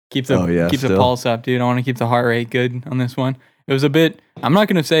keep the still. pulse up, dude. I want to keep the heart rate good on this one. It was a bit. I'm not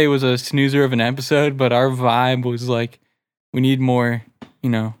gonna say it was a snoozer of an episode, but our vibe was like we need more,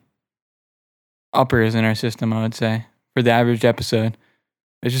 uppers in our system. I would say for the average episode,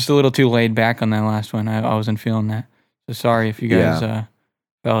 it's just a little too laid back on that last one. I wasn't feeling that. So sorry if you guys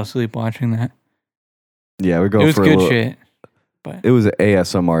fell asleep watching that. Yeah, we're going. It was for good shit. But it was an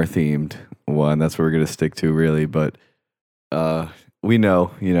ASMR themed one. That's what we're gonna stick to, really. But we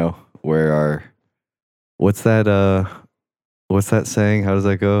know, where our what's that saying? How does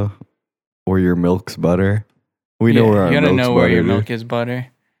that go? Where your milk's butter. We know where our you gotta milk's know where butter, your dude. milk is butter.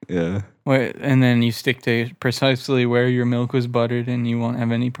 Yeah. And then you stick to precisely where your milk was buttered, and you won't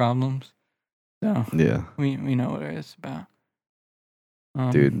have any problems. So Yeah. we know what it's about.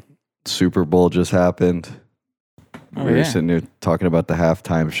 Dude, Super Bowl just happened. We were sitting here talking about the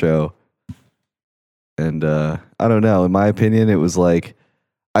halftime show. And I don't know. In my opinion, it was like,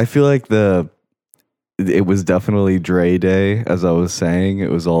 I feel like it was definitely Dre Day, as I was saying. It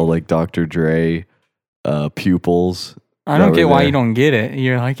was all like Dr. Dre pupils. I don't get why you don't get it.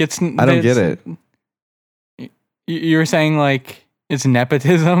 You're like, I don't get it. You were saying like it's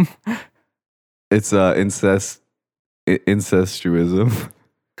nepotism. It's incestuism.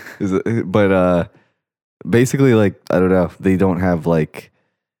 But basically, like, I don't know. They don't have like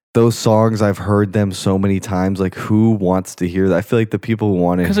those songs. I've heard them so many times. Like, who wants to hear that? I feel like the people who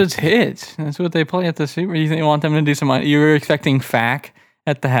want it because it's hits. That's what they play at the Super. You want them to do some? You were expecting FAC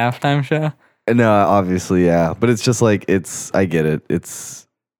at the halftime show. No, obviously, yeah. But it's just like I get it. It's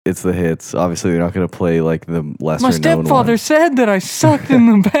the hits. Obviously, they're not going to play like the lesser known. My stepfather said that I sucked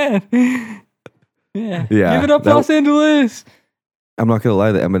in the bed. Yeah. Give it up, Los Angeles. I'm not gonna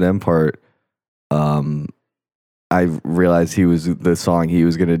lie, the Eminem part, I realized the song he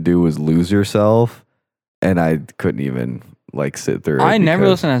was gonna do was "Lose Yourself," and I couldn't even like sit through it. I never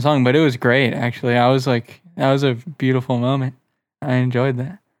listened to that song, but it was great. Actually, I was like, that was a beautiful moment. I enjoyed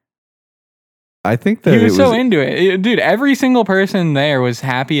that. I think that he was so into it, dude. Every single person there was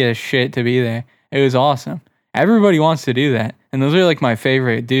happy as shit to be there. It was awesome. Everybody wants to do that, and those are like my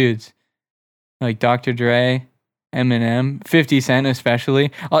favorite dudes. Like Dr. Dre, Eminem, 50 Cent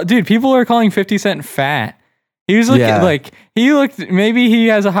especially. Dude, people are calling 50 Cent fat. He was looking maybe he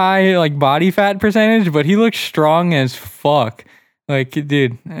has a high like body fat percentage, but he looks strong as fuck. Like,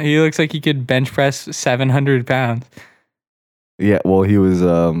 dude, he looks like he could bench press 700 pounds. Yeah, well, he was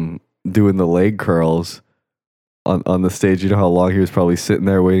doing the leg curls on the stage. You know how long he was probably sitting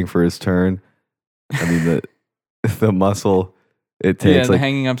there waiting for his turn? I mean, the muscle it takes, the like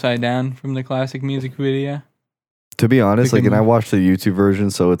hanging upside down from the classic music video. To be honest, like, and I watched the YouTube version,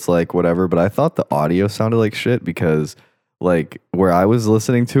 so it's like whatever, but I thought the audio sounded like shit because, like, where I was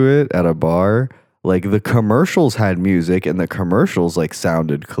listening to it at a bar, like, the commercials had music and the commercials, like,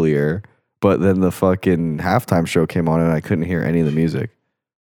 sounded clear, but then the fucking halftime show came on and I couldn't hear any of the music.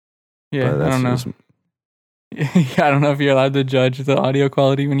 Yeah, I don't know. I don't know if you're allowed to judge the audio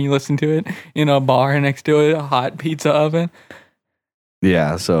quality when you listen to it in a bar next to a hot pizza oven.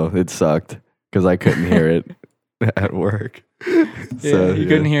 Yeah, so it sucked because I couldn't hear it at work. So, you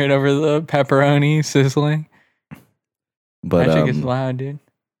couldn't hear it over the pepperoni sizzling. But that shit gets loud, dude.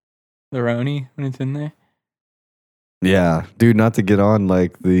 The roni when it's in there. Yeah, dude, not to get on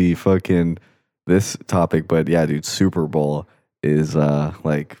like the fucking this topic, but yeah, dude, Super Bowl is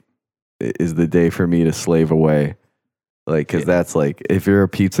is the day for me to slave away. Like, cause that's like, if you're a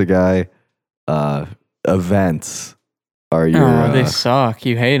pizza guy, events are your... they suck.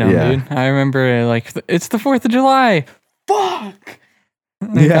 You hate them, dude. I remember, like, it's the 4th of July. Fuck!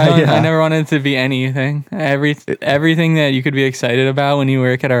 Like, I never wanted it to be anything. Everything that you could be excited about when you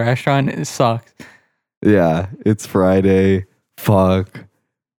work at a restaurant, it sucks. Yeah, it's Friday. Fuck.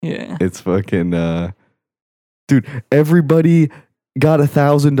 Yeah. It's fucking... dude, everybody got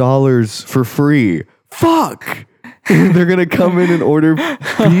 $1,000 for free. Fuck! They're gonna come in and order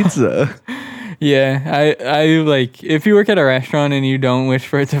pizza. Yeah, I like, if you work at a restaurant and you don't wish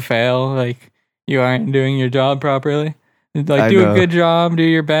for it to fail, like, you aren't doing your job properly. Like, do a good job, do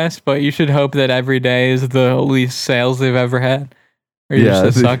your best, but you should hope that every day is the least sales they've ever had. Or you're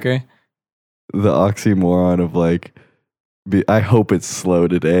just a sucker. The oxymoron of like, I hope it's slow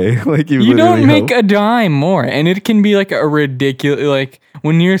today. Like, you don't make a dime more, and it can be like a ridiculous, like,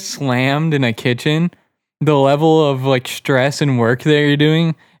 when you're slammed in a kitchen, the level of like stress and work that you're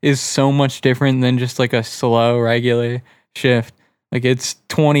doing is so much different than just like a slow regular shift. Like, it's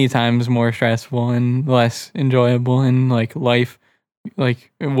 20 times more stressful and less enjoyable, and like life,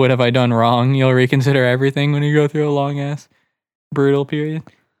 like, what have I done wrong? You'll reconsider everything when you go through a long ass brutal period.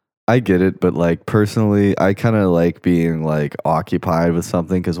 I get it, but like personally, I kind of like being like occupied with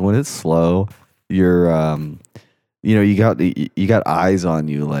something because when it's slow, you're you got eyes on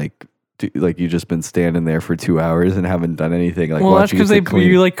you like you just been standing there for 2 hours and haven't done anything. Like, well, that's because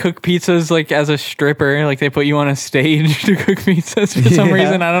you like cook pizzas like as a stripper. Like they put you on a stage to cook pizzas for some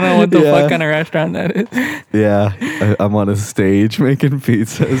reason. I don't know what the fuck kind of restaurant that is. Yeah, I'm on a stage making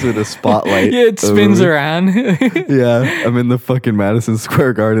pizzas with a spotlight. Yeah, it spins around. Yeah, I'm in the fucking Madison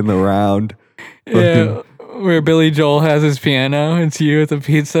Square Garden, the round. Yeah, where Billy Joel has his piano. It's you with a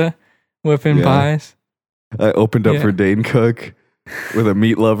pizza, whipping pies. I opened up for Dane Cook with a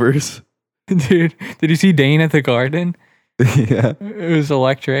Meat Lovers. Dude, did you see Dane at the Garden? Yeah. It was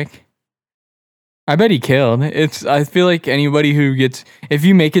electric. I bet he killed. I feel like anybody if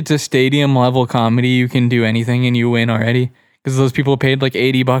you make it to stadium level comedy, you can do anything and you win already. Because those people paid like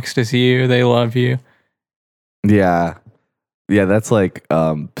 $80 to see you. They love you. Yeah. Yeah, that's like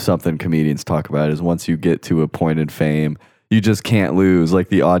something comedians talk about is once you get to a point in fame, you just can't lose. Like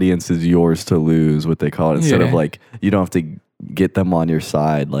the audience is yours to lose, what they call it. Instead of like, you don't have to get them on your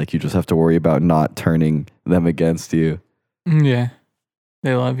side. Like you just have to worry about not turning them against you. Yeah.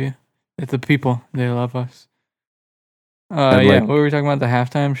 They love you. It's the people. They love us. And what were we talking about? The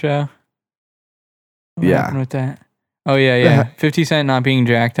halftime show? What happened with that? Oh, yeah. 50 Cent not being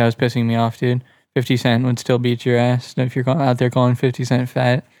jacked. That was pissing me off, dude. 50 Cent would still beat your ass if you're out there calling 50 Cent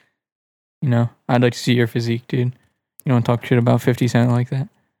fat. You know, I'd like to see your physique, dude. You don't talk shit about 50 Cent like that.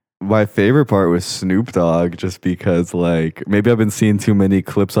 My favorite part was Snoop Dogg, just because, like, maybe I've been seeing too many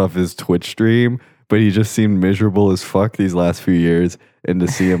clips off his Twitch stream, but he just seemed miserable as fuck these last few years, and to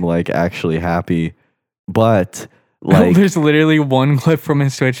see him, like, actually happy. But, like... there's literally one clip from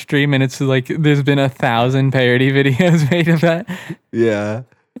his Twitch stream, and it's, like, there's been 1,000 parody videos made of that. Yeah.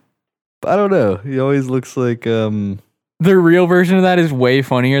 I don't know. He always looks like... The real version of that is way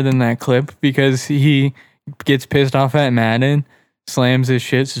funnier than that clip, because he gets pissed off at Madden, slams his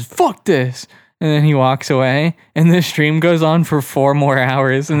shit, says, fuck this, and then he walks away, and the stream goes on for 4 more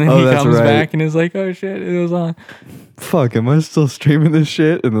hours, and then he comes back and is like, oh shit, it was on. Fuck, am I still streaming this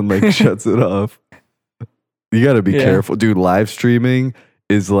shit? And then like shuts it off. You gotta be careful. Dude, live streaming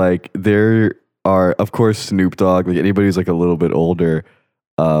is like, there are, of course, Snoop Dogg, like anybody who's like a little bit older,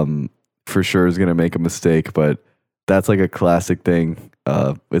 for sure is gonna make a mistake, but that's like a classic thing.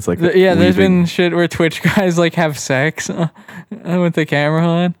 It's like there's been shit where Twitch guys like have sex with the camera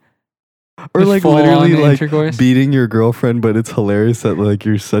on, or like literally like intercourse. Beating your girlfriend, but it's hilarious that like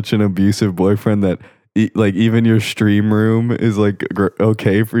you're such an abusive boyfriend that like even your stream room is like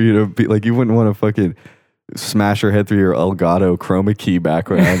okay for you to be like, you wouldn't want to fucking smash her head through your Elgato chroma key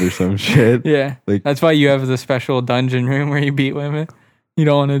background or some shit. Yeah, like that's why you have the special dungeon room where you beat women. You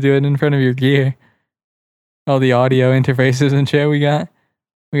don't want to do it in front of your gear. All the audio interfaces and shit we got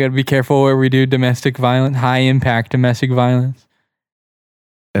to be careful where we do domestic violence, high impact domestic violence.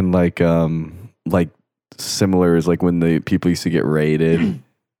 And like similar is like when the people used to get raided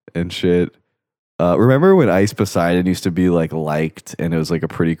and shit. Remember when Ice Poseidon used to be like liked and it was like a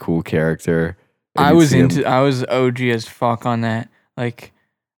pretty cool character? I was OG as fuck on that. Like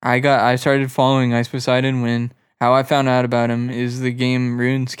I started following Ice Poseidon how I found out about him is the game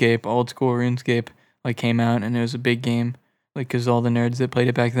RuneScape, old school RuneScape. Like came out and it was a big game, like because all the nerds that played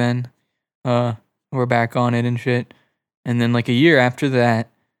it back then, were back on it and shit. And then like a year after that,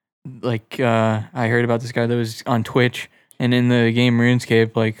 like I heard about this guy that was on Twitch, and in the game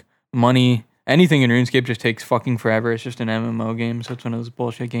RuneScape, like anything in RuneScape just takes fucking forever. It's just an MMO game, so it's one of those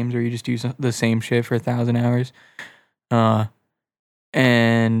bullshit games where you just use the same shit for 1,000 hours.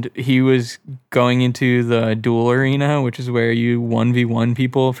 And he was going into the duel arena, which is where you 1v1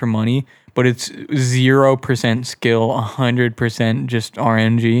 people for money, but it's 0% skill, 100% just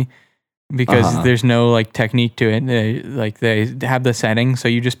RNG, because there's no like technique to it. They have the settings, so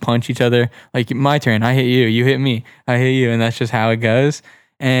you just punch each other. Like my turn, I hit you, you hit me, I hit you, and that's just how it goes.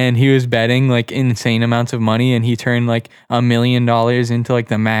 And he was betting like insane amounts of money, and he turned like $1 million into like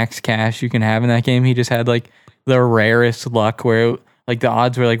the max cash you can have in that game. He just had like the rarest luck where like the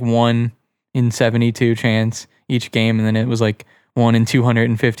odds were like 1 in 72 chance each game, and then it was like 1 in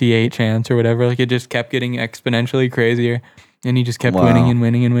 258 chance or whatever. Like it just kept getting exponentially crazier, and he just kept winning and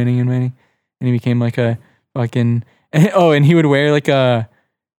winning and winning and winning, and he became like a fucking and he would wear like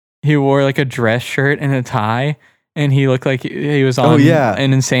he wore like a dress shirt and a tie, and he looked like he was on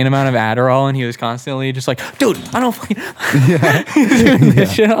an insane amount of Adderall, and he was constantly just like, dude, I don't fucking he's doing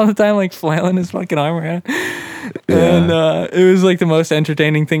this shit all the time, like flailing his fucking arm around. And it was like the most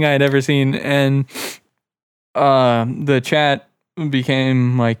entertaining thing I had ever seen. And the chat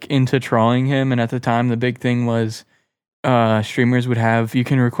became like into trolling him, and at the time the big thing was streamers would have, you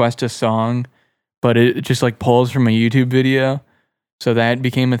can request a song, but it just like pulls from a YouTube video. So that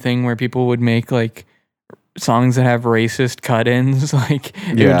became a thing where people would make like songs that have racist cut-ins. Like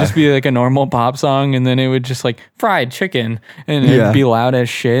it would just be like a normal pop song, and then it would just like fried chicken, and it'd be loud as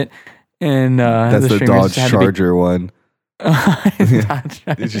shit. And that's the Dodge Charger one.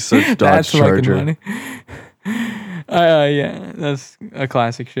 Did you search Dodge Charger? Yeah, that's a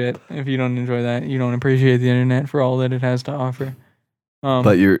classic shit. If you don't enjoy that, you don't appreciate the internet for all that it has to offer.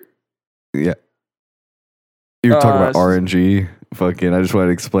 But you're talking about RNG. Fucking, I just want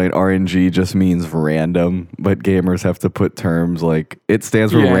to explain. RNG just means random, but gamers have to put terms like it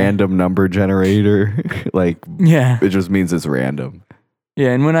stands for random number generator. It just means it's random.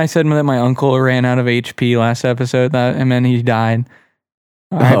 Yeah, and when I said that my uncle ran out of HP last episode, that meant he died.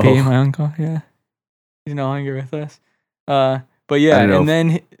 R.I.P. My uncle. Yeah, he's no longer with us. But yeah, and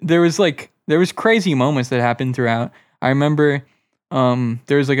then there was crazy moments that happened throughout. I remember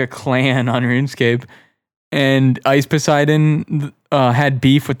there was like a clan on RuneScape, and Ice Poseidon had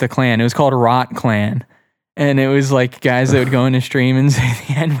beef with the clan. It was called Rot Clan. And it was like guys that would go into stream and say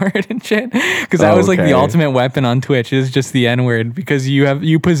the N-word and shit. Because that was like the ultimate weapon on Twitch, is just the N-word. Because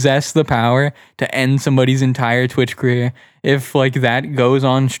you possess the power to end somebody's entire Twitch career. If like that goes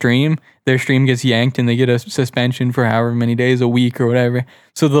on stream, their stream gets yanked and they get a suspension for however many days, a week or whatever.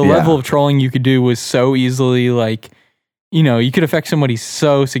 So the level of trolling you could do was so easily like, you know, you could affect somebody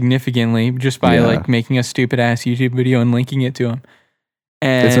so significantly just by like making a stupid ass YouTube video and linking it to them.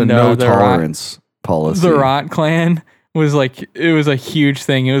 And it's a no tolerance policy. The Rot Clan was like, it was a huge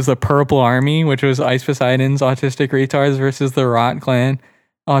thing. It was the Purple Army, which was Ice Poseidon's autistic retards versus the Rot Clan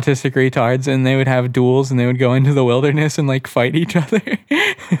autistic retards, and they would have duels and they would go into the wilderness and like fight each other.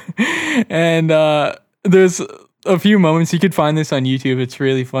 And there's a few moments, you could find this on YouTube. It's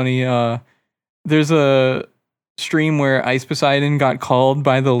really funny. There's a stream where Ice Poseidon got called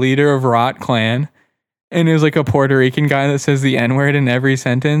by the leader of Rot Clan, and it was like a Puerto Rican guy that says the N-word in every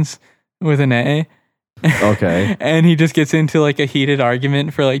sentence with an A. Okay. And he just gets into like a heated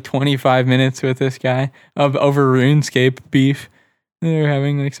argument for like 25 minutes with this guy over RuneScape beef. They were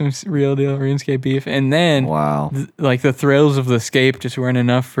having like some real deal RuneScape beef. And then like the thrills of the scape just weren't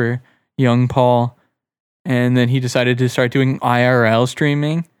enough for young Paul. And then he decided to start doing IRL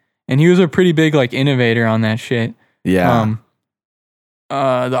streaming. And he was a pretty big like innovator on that shit. Yeah. The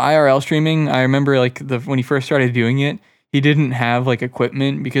IRL streaming, I remember like when he first started doing it, he didn't have like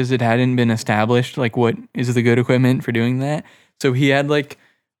equipment because it hadn't been established like what is the good equipment for doing that. So he had like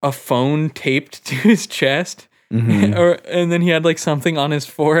a phone taped to his chest, and then he had like something on his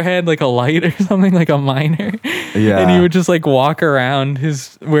forehead, like a light or something, like a miner. Yeah. And he would just like walk around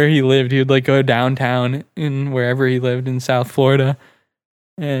where he lived. He would like go downtown in wherever he lived in South Florida.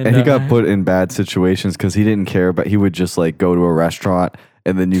 And he got put in bad situations because he didn't care, but he would just like go to a restaurant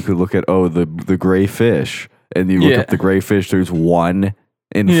and then you could look at, the gray fish. And you look up the gray fish, there's one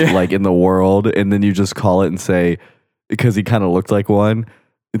in the world, and then you just call it and say, because he kind of looked like one,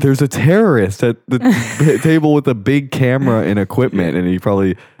 there's a terrorist at the table with a big camera and equipment, and he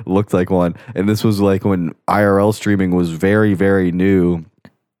probably looked like one. And this was like when IRL streaming was very, very new.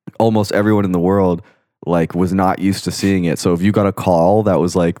 Almost everyone in the world like was not used to seeing it. So if you got a call that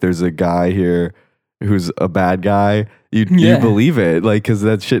was like, there's a guy here who's a bad guy, you believe it, like, because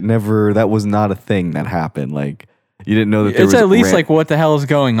that was not a thing that happened. Like, you didn't know that there was at least like what the hell is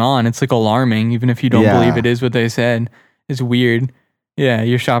going on. It's like alarming, even if you don't believe it is what they said. It's weird. Yeah,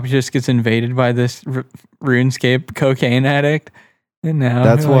 your shop just gets invaded by this RuneScape cocaine addict, and now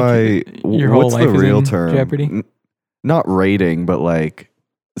that's why your whole life is in jeopardy. Not raiding, but like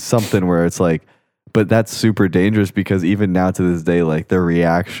something where it's like, but that's super dangerous because even now to this day, like the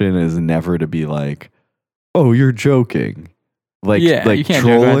reaction is never to be like, oh, you're joking. Like, like you can't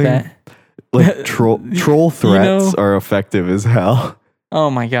trolling, joke about that. Like troll threats are effective as hell. Oh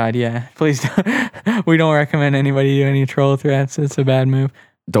my God, yeah. Please don't. We don't recommend anybody do any troll threats. It's a bad move.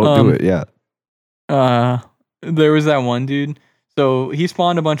 Don't do it, yeah. There was that one dude. So he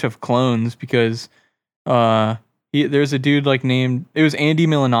spawned a bunch of clones because there's a dude like named, it was Andy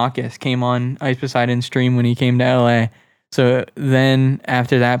Milanakis came on Ice Poseidon's stream when he came to LA. So then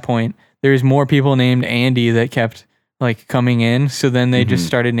after that point, there's more people named Andy that kept like coming in. So then they just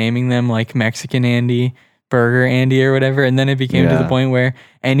started naming them like Mexican Andy, Burger Andy or whatever. And then it became to the point where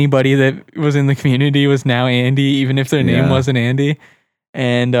anybody that was in the community was now Andy, even if their name wasn't Andy.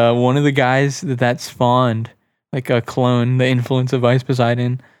 And one of the guys that spawned, like a clone, the influence of Ice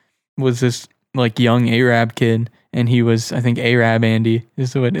Poseidon, was this like young Arab kid. And he was, I think, Arab Andy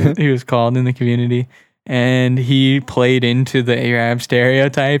is what he was called in the community. and he played into the Arab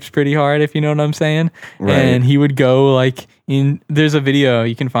stereotypes pretty hard, if you know what I'm saying. Right. And he would go like there's a video,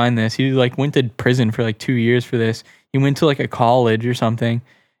 you can find this. He like went to prison for like 2 years for this. He went to like a college or something,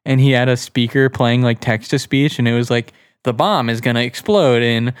 and he had a speaker playing like text to speech, and it was like, the bomb is gonna explode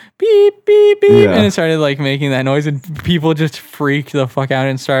in beep beep beep, and it started like making that noise, and people just freaked the fuck out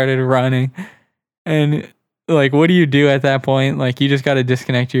and started running. And like, what do you do at that point? Like, you just got to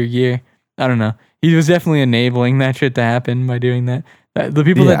disconnect your gear. I don't know. He was definitely enabling that shit to happen by doing that. The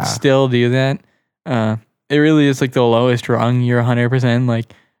people that still do that, it really is like the lowest rung. You're 100%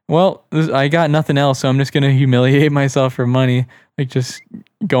 like, well, I got nothing else, so I'm just gonna humiliate myself for money. Like, just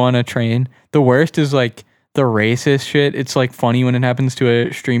go on a train. The worst is like the racist shit. It's like funny when it happens to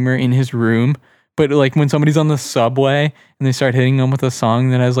a streamer in his room, but like when somebody's on the subway and they start hitting them with a song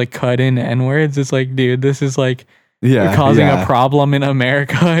that has like cut in N-words, it's like, dude, this is like causing a problem in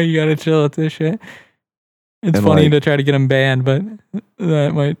America. You gotta chill with this shit. It's funny to try to get them banned, but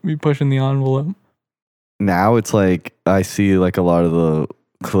that might be pushing the envelope. Now it's like I see like a lot of the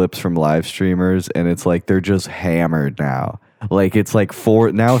clips from live streamers, and it's like they're just hammered now. Like it's like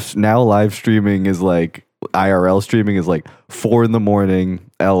now live streaming is like IRL streaming is like 4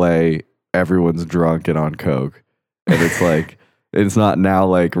 a.m, LA, everyone's drunk and on coke, and it's like it's not now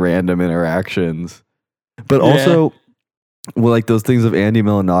like random interactions, but also well, like those things of Andy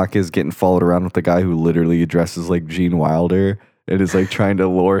Milonakis getting followed around with the guy who literally dresses like Gene Wilder and is like trying to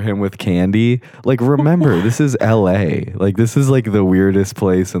lure him with candy. Like, remember, this is LA. Like, this is like the weirdest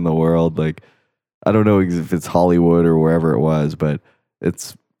place in the world. Like, I don't know if it's Hollywood or wherever it was, but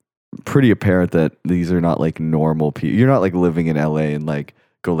it's pretty apparent that these are not like normal people. You're not like living in LA and like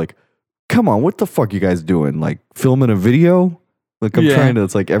go like, come on, what the fuck you guys doing? Like filming a video? Like I'm trying to,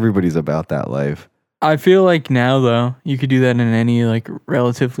 it's like everybody's about that life. I feel like now though, you could do that in any like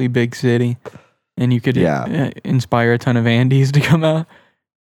relatively big city and you could inspire a ton of Andys to come out.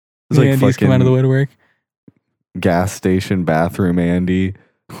 It's like Andys come out of the woodwork. Gas station bathroom Andy.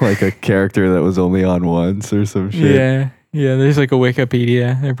 Like a character that was only on once or some shit. Yeah. There's like a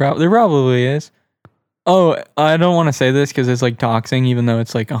Wikipedia. There probably is. Oh, I don't want to say this because it's like doxing, even though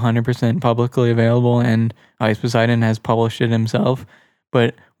it's like 100% publicly available, and Ice Poseidon has published it himself.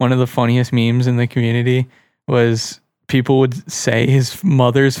 But one of the funniest memes in the community was people would say his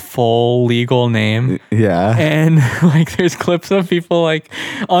mother's full legal name. Yeah. And like there's clips of people like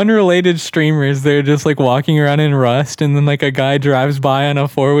unrelated streamers. They're just like walking around in Rust, and then like a guy drives by on a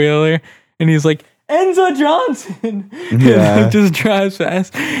 4-wheeler and he's like, Enza Johnson. Yeah. Just drives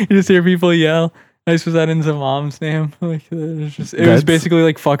fast. You just hear people yell. I suppose that Enza mom's name. Like it was basically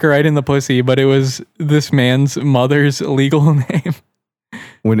like fuck her right in the pussy, but it was this man's mother's legal name.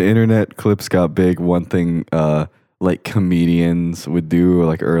 When internet clips got big, one thing like comedians would do, or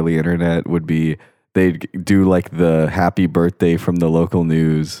like early internet would be, they'd do like the happy birthday from the local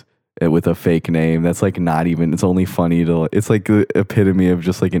news with a fake name. That's like not even, it's only funny to, it's like the epitome of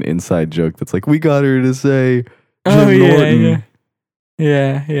just like an inside joke that's like, we got her to say Jim Norton.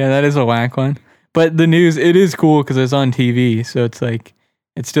 Yeah, that is a whack one. But the news, it is cool because it's on TV, so it's like,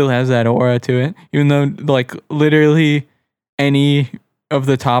 it still has that aura to it. Even though like literally any of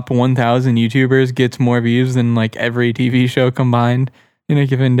the top 1,000 YouTubers gets more views than like every TV show combined in a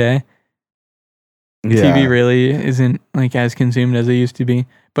given day. Yeah. TV really isn't like as consumed as it used to be.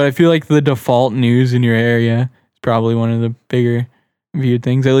 But I feel like the default news in your area is probably one of the bigger viewed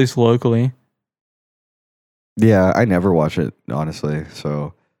things, at least locally. Yeah, I never watch it, honestly,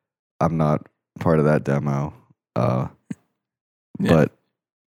 so I'm not part of that demo. But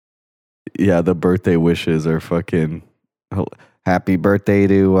yeah, the birthday wishes are fucking happy birthday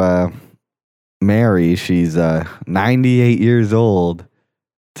to Mary. She's 98 years old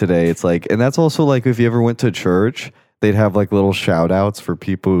today. It's like, and that's also like if you ever went to church, they'd have like little shout outs for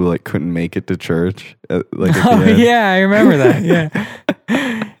people who like couldn't make it to church. Like yeah, I remember that.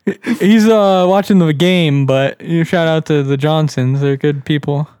 Yeah. He's watching the game, but you shout out to the Johnsons. They're good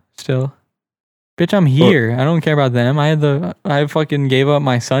people still. Bitch, I'm here. I don't care about them. I fucking gave up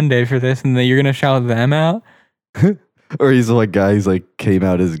my Sunday for this, and you're gonna shout them out? Or he's like guys like came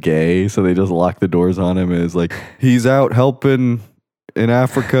out as gay, so they just lock the doors on him, and it's like he's out helping in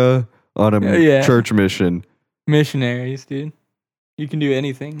Africa on a church mission. Missionaries, dude. You can do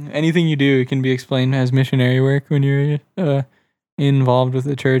anything. Anything you do can be explained as missionary work when you're involved with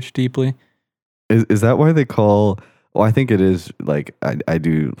the church deeply. Is that why they call? Well, I think it is. Like I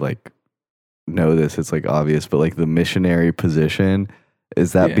do like know this. It's like obvious, but like the missionary position,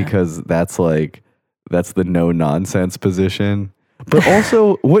 is that because that's the no nonsense position? But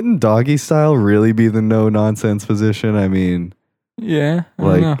also, wouldn't doggy style really be the no nonsense position? I mean, yeah, I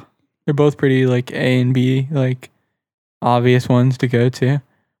like don't know. They're both pretty like A and B, like obvious ones to go to. When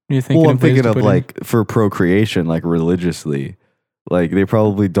you're thinking I'm thinking of like for procreation, like religiously. Like they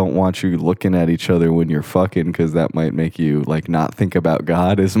probably don't want you looking at each other when you're fucking because that might make you like not think about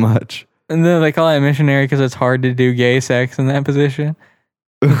God as much. And then they call it missionary because it's hard to do gay sex in that position.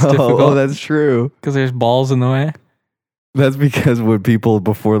 It's difficult. That's true. Because there's balls in the way. That's because when people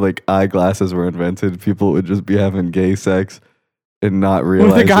before like eyeglasses were invented, people would just be having gay sex and not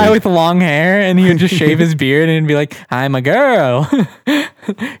realize. With a guy with long hair, and he would just shave his beard and be like, "I'm a girl."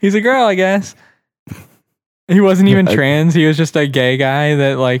 He's a girl, I guess. He wasn't even trans. He was just a gay guy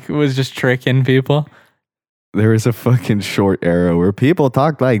that like was just tricking people. There was a fucking short era where people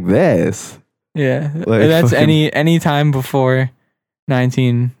talked like this. Yeah, like that's any time before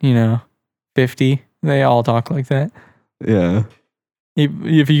 1950. They all talk like that. Yeah.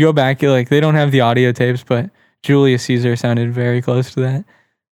 If you go back, like they don't have the audio tapes, but Julius Caesar sounded very close to that.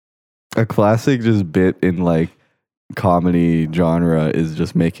 A classic just bit in like comedy genre is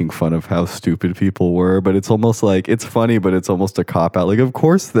just making fun of how stupid people were, but it's almost like it's funny, but it's almost a cop out. Like, of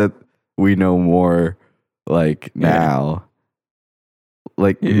course that we know more like now.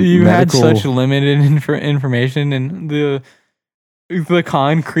 Like you had such limited information, and the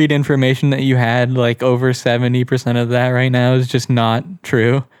concrete information that you had, like over 70% of that right now is just not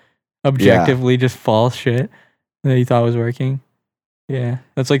true. Objectively, just false shit that you thought was working. Yeah,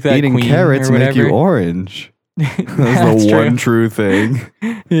 that's like that. Eating Queen carrots or make you orange. That's the one true thing.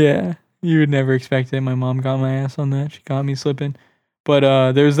 Yeah, you would never expect it. My mom got my ass on that. She caught me slipping.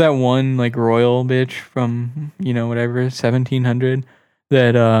 But there's that one like royal bitch from whatever 1700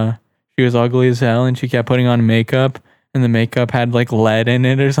 that she was ugly as hell, and she kept putting on makeup. And the makeup had like lead in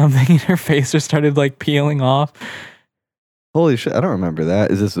it or something, and her face just started like peeling off. Holy shit, I don't remember that.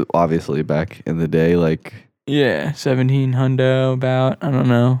 Is this obviously back in the day? Like, yeah, 1700 about, I don't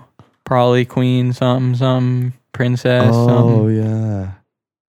know, probably queen, something, princess. Oh, yeah.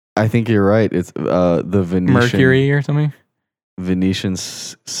 I think you're right. It's the Venetian. Mercury or something? Venetian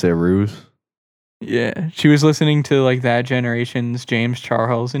Ceruse. Yeah, she was listening to like that generation's James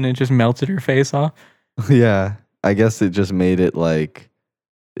Charles, and it just melted her face off. Yeah. I guess it just made it like,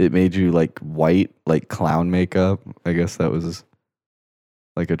 it made you like white, like clown makeup. I guess that was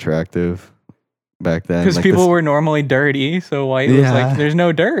like attractive back then. Because like people were normally dirty, so white was like, there's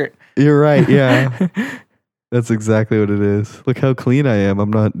no dirt. You're right, yeah. That's exactly what it is. Look how clean I am.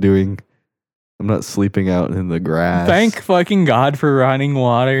 I'm not sleeping out in the grass. Thank fucking God for running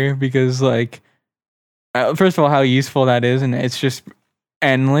water, because like, first of all, how useful that is, and it's just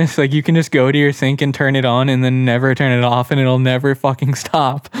endless. Like you can just go to your sink and turn it on and then never turn it off, and it'll never fucking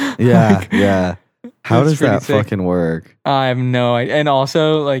stop. Yeah, like, yeah. How does that fucking work? I have no idea. And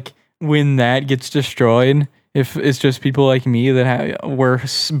also, like when that gets destroyed, if it's just people like me that were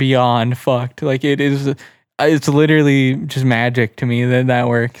beyond fucked, like it's literally just magic to me that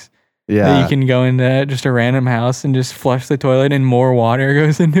works. Yeah, that you can go into just a random house and just flush the toilet and more water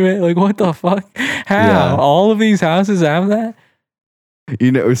goes into it. Like what the fuck? How? Yeah. All of these houses have that?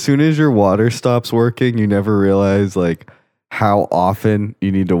 As soon as your water stops working, you never realize like how often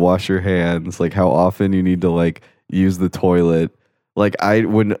you need to wash your hands, like how often you need to like use the toilet. Like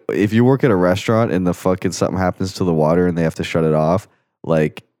if you work at a restaurant and the fucking something happens to the water and they have to shut it off,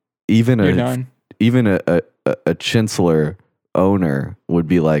 like even a Chinsler owner would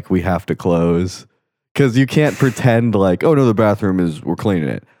be like, we have to close, because you can't pretend like, oh no, the bathroom we're cleaning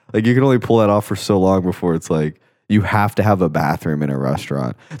it. Like you can only pull that off for so long before it's like, you have to have a bathroom in a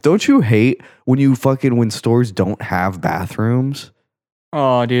restaurant. Don't you hate when stores don't have bathrooms?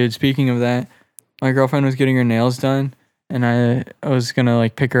 Oh, dude, speaking of that, my girlfriend was getting her nails done, and I was going to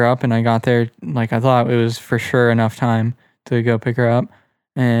like pick her up, and I got there, like I thought it was for sure enough time to go pick her up,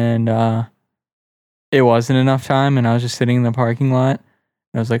 and it wasn't enough time, and I was just sitting in the parking lot.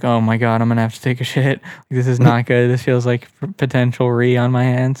 I was like, oh my God, I'm going to have to take a shit. This is not good. This feels like potential on my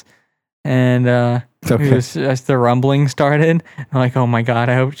hands. And as the rumbling started, I'm like, oh my God,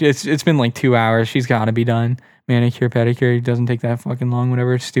 I hope it's been like 2 hours. She's got to be done. Manicure, pedicure, it doesn't take that fucking long.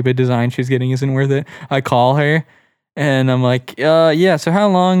 Whatever stupid design she's getting isn't worth it. I call her and I'm like, yeah, so how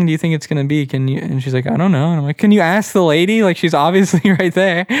long do you think it's going to be? And she's like, I don't know. And I'm like, can you ask the lady? Like, she's obviously right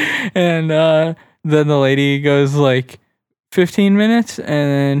there. And then the lady goes like 15 minutes. And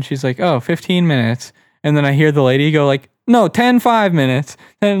then she's like, oh, 15 minutes. And then I hear the lady go like, no, 5 minutes.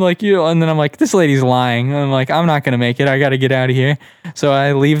 And like, and then I'm like, this lady's lying. And I'm like, I'm not going to make it. I got to get out of here. So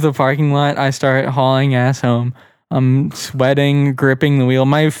I leave the parking lot. I start hauling ass home. I'm sweating, gripping the wheel.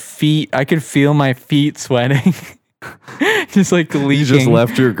 My feet, I could feel my feet sweating. just like leaking. You just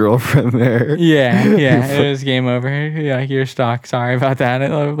left your girlfriend there. Yeah, it was game over. Yeah, you're stuck. Sorry about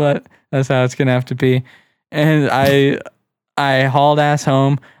that, but that's how it's gonna have to be. And I hauled ass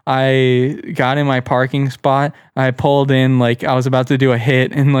home. I got in my parking spot. I pulled in like I was about to do a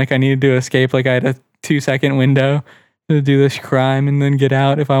hit, and like I needed to escape. Like I had a 2-second window to do this crime and then get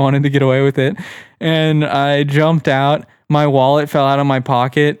out if I wanted to get away with it. And I jumped out. My wallet fell out of my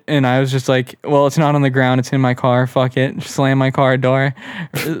pocket, and I was just like, well, it's not on the ground. It's in my car. Fuck it. Slam my car door.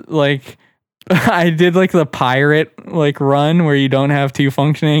 Like, I did like the pirate like run where you don't have 2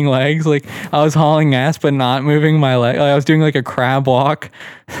 functioning legs. Like, I was hauling ass, but not moving my leg. Like, I was doing like a crab walk.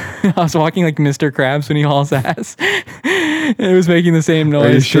 I was walking like Mr. Krabs when he hauls ass. It was making the same noise.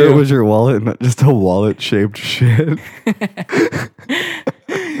 Are you sure too. it was your wallet, not just a wallet-shaped shit?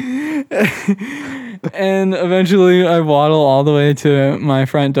 And eventually I waddle all the way to my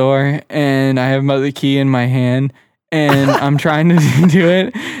front door, and I have the key in my hand, and I'm trying to do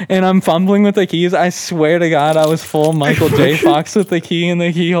it, and I'm fumbling with the keys. I swear to God, I was full Michael J. Fox with the key in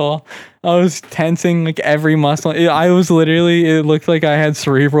the keyhole. I was tensing like every muscle. I was literally, it looked like I had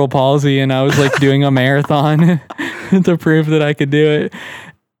cerebral palsy, and I was like doing a marathon to prove that I could do it.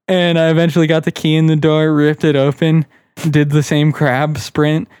 And I eventually got the key in the door, ripped it open, did the same crab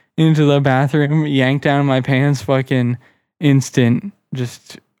sprint into the bathroom, yanked down my pants, fucking instant,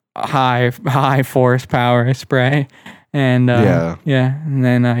 just high force power spray. And and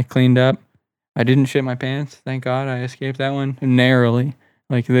then I cleaned up. I didn't shit my pants, thank God. I escaped that one narrowly.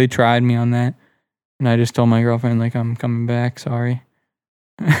 Like, they tried me on that, and I just told my girlfriend, like, I'm coming back, sorry.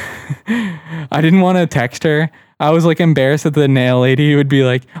 I didn't want to text her. I was like embarrassed that the nail lady would be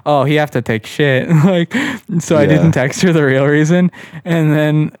like, oh, he have to take shit. Like, so I didn't text her the real reason. And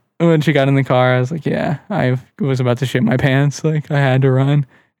then when she got in the car, I was like, yeah, I was about to shit my pants. Like, I had to run.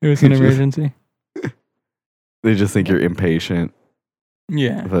 It was an emergency. They just think you're impatient.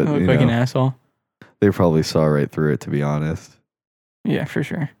 Yeah, but, I look like an asshole. They probably saw right through it, to be honest. Yeah, for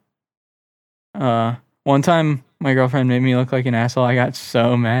sure. One time, my girlfriend made me look like an asshole. I got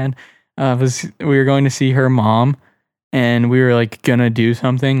so mad. We were going to see her mom, and we were like gonna do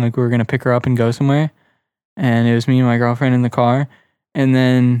something. Like, we were gonna pick her up and go somewhere. And it was me and my girlfriend in the car. And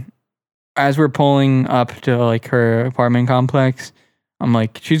then as we're pulling up to like her apartment complex, I'm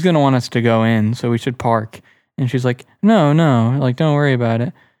like, she's gonna want us to go in, so we should park. And she's like, no, like, don't worry about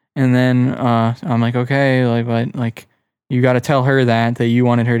it. And then I'm like, okay, like, but like, you got to tell her that you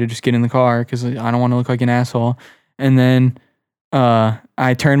wanted her to just get in the car because I don't want to look like an asshole. And then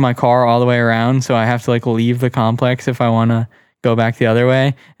I turned my car all the way around, so I have to like leave the complex if I want to go back the other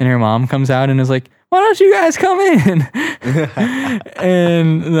way. And her mom comes out and is like, why don't you guys come in?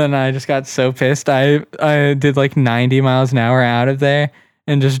 And then I just got so pissed. I did like 90 miles an hour out of there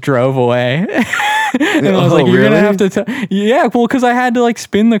and just drove away. And I was like, you're going to have to yeah, well, because I had to like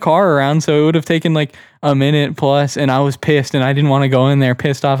spin the car around, so it would have taken like a minute plus, and I was pissed, and I didn't want to go in there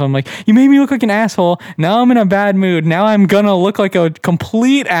pissed off. I'm like, you made me look like an asshole. Now I'm in a bad mood. Now I'm going to look like a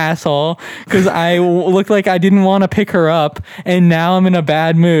complete asshole because I looked like I didn't want to pick her up, and now I'm in a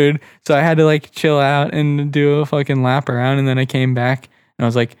bad mood. So I had to like chill out and do a fucking lap around, and then I came back, and I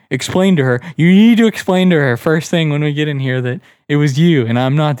was like, explain to her. You need to explain to her first thing when we get in here that it was you, and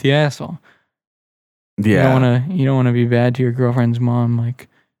I'm not the asshole. Yeah. You don't want to be bad to your girlfriend's mom. Like,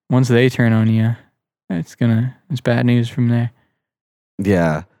 once they turn on you, it's bad news from there.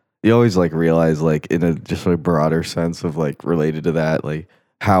 Yeah. You always like realize, like, in a just like broader sense of like related to that, like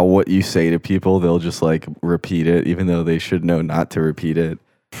how what you say to people, they'll just like repeat it even though they should know not to repeat it.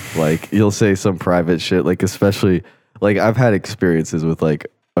 Like, you'll say some private shit, like, especially like I've had experiences with like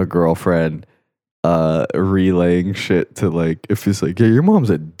a girlfriend relaying shit to like, if it's like, yeah, your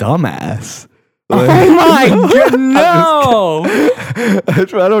mom's a dumbass. Like, oh my god, no!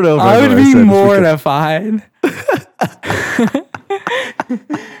 I don't know if I would be mortified.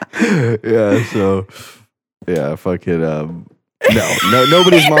 Yeah, so yeah, fucking no,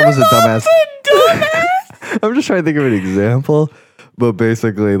 nobody's mom is a dumbass. I'm just trying to think of an example, but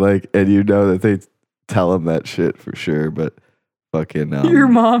basically, like, and you know that they tell them that shit for sure, but fucking your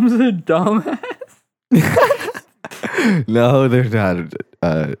mom's a dumbass. No, they're not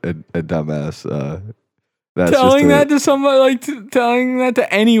a dumbass. That's telling that to somebody, like telling that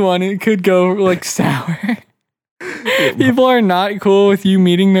to anyone, it could go like sour. People are not cool with you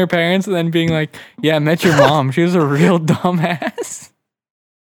meeting their parents and then being like, yeah, I met your mom. She was a real dumbass.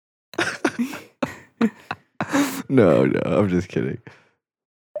 No, I'm just kidding.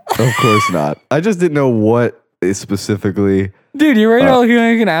 Of course not. I just didn't know what specifically. Dude, you're right about looking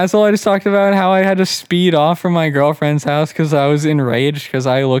like an asshole. I just talked about how I had to speed off from my girlfriend's house because I was enraged because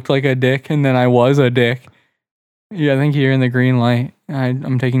I looked like a dick and then I was a dick. Yeah, I think you're in the green light.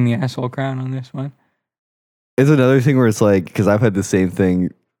 I'm taking the asshole crown on this one. It's another thing where it's like, because I've had the same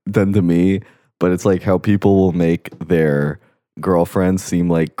thing done to me, but it's like how people will make their girlfriends seem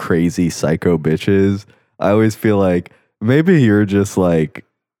like crazy psycho bitches. I always feel like maybe you're just like,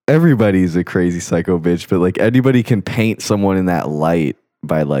 everybody's a crazy psycho bitch, but like anybody can paint someone in that light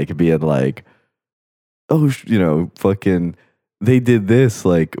by like being like, oh, fucking, they did this,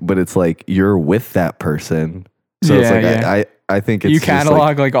 like, but it's like you're with that person. So it's like, I think it's you just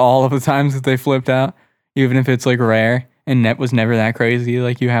catalog like all of the times that they flipped out, even if it's like rare and net was never that crazy.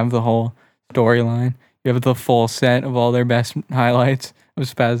 Like you have the whole storyline. You have the full set of all their best highlights of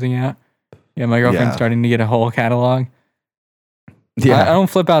spazzing out. Yeah, my girlfriend's starting to get a whole catalog. Yeah, I don't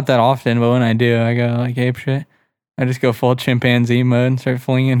flip out that often, but when I do, I go like ape shit. I just go full chimpanzee mode and start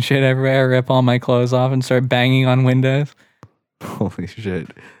flinging shit everywhere, rip all my clothes off and start banging on windows. Holy shit.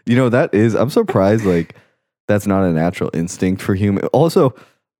 I'm surprised like that's not a natural instinct for human. Also,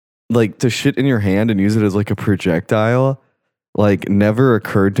 like to shit in your hand and use it as like a projectile, like never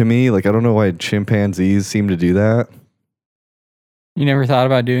occurred to me. Like I don't know why chimpanzees seem to do that. You never thought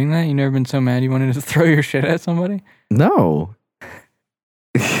about doing that? You never been so mad you wanted to throw your shit at somebody? No.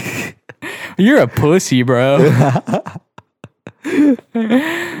 You're a pussy, bro.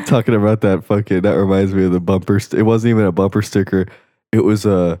 Talking about that reminds me of the bumper. It wasn't even a bumper sticker. It was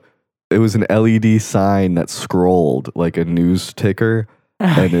an LED sign that scrolled like a news ticker,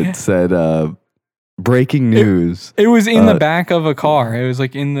 and it said "breaking news." It was in the back of a car. It was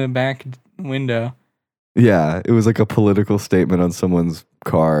like in the back window. Yeah, it was like a political statement on someone's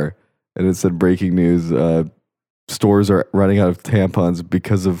car, and it said "breaking news." Stores are running out of tampons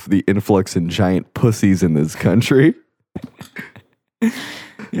because of the influx in giant pussies in this country.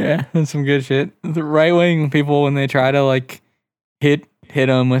 Yeah, that's some good shit. The right wing people, when they try to like hit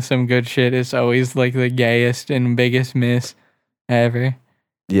them with some good shit, it's always like the gayest and biggest miss ever.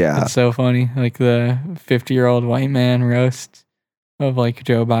 Yeah, it's so funny. Like the 50-year-old white man roasts of like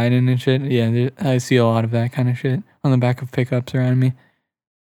Joe Biden and shit. Yeah, I see a lot of that kind of shit on the back of pickups around me.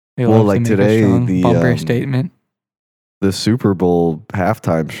 They love like to make today, a strong bumper statement. The Super Bowl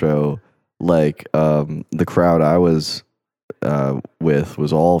halftime show, like the crowd I was with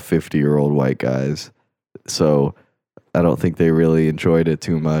was all 50-year-old white guys. So I don't think they really enjoyed it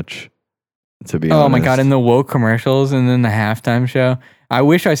too much, to be honest. Oh my God, and the woke commercials and then the halftime show. I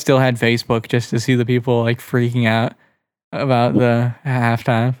wish I still had Facebook just to see the people like freaking out about the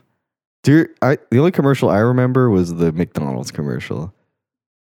halftime. The only commercial I remember was the McDonald's commercial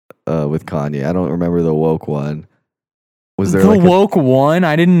with Kanye. I don't remember the woke one. Was there the woke one?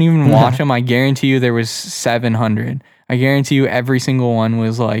 I didn't even watch them. I guarantee you there was 700. I guarantee you every single one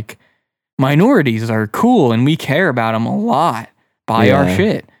was like, minorities are cool and we care about them a lot. Buy our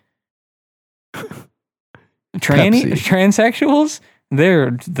shit. Transsexuals,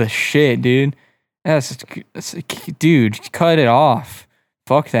 they're the shit, dude. Dude, cut it off.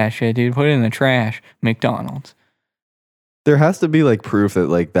 Fuck that shit, dude. Put it in the trash. McDonald's. There has to be like proof that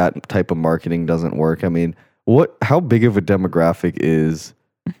like that type of marketing doesn't work. I mean, how big of a demographic is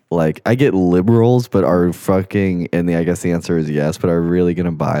like, I get liberals, but are fucking, and I guess the answer is yes, but are really going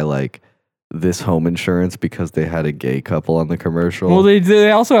to buy like this home insurance because they had a gay couple on the commercial? Well,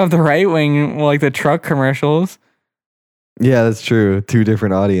 they also have the right wing, like the truck commercials. Yeah, that's true. 2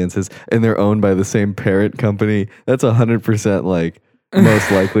 different audiences, and they're owned by the same parent company. That's 100% like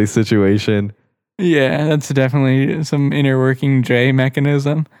most likely situation. Yeah, that's definitely some inner working J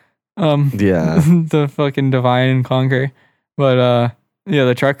mechanism. Yeah, the fucking divide and conquer. But yeah,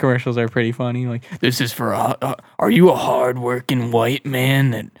 the truck commercials are pretty funny. Like, this is for are you a hardworking white man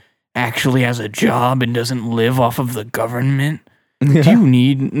that actually has a job and doesn't live off of the government? Yeah. Do you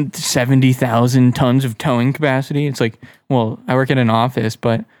need 70,000 tons of towing capacity? It's like, well, I work at an office,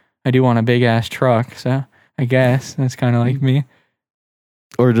 but I do want a big ass truck, so I guess that's kind of like me.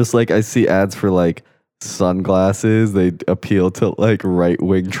 Or just like I see ads for like sunglasses. They appeal to like right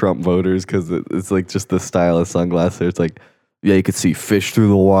wing Trump voters because it's like just the style of sunglasses. It's like, yeah, you could see fish through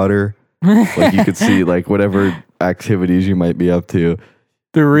the water. Like you could see like whatever activities you might be up to.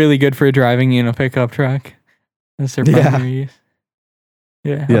 They're really good for driving in a pickup truck. That's their primary use.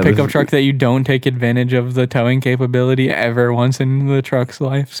 Yeah, a pickup truck that you don't take advantage of the towing capability ever once in the truck's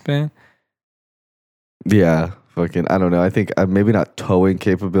lifespan. Yeah, fucking, I don't know. I think maybe not towing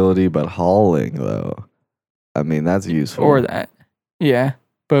capability, but hauling though. I mean, that's useful. Or that. Yeah,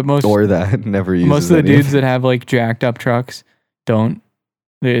 but most never uses most of the dudes that have like jacked up trucks don't.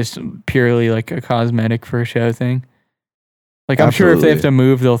 They're just purely like a cosmetic for a show thing. Like I'm sure if they have to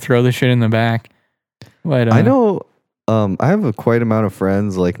move, they'll throw the shit in the back. But I know I have a quite amount of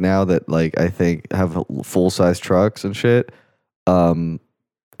friends like now that like I think have full size trucks and shit. And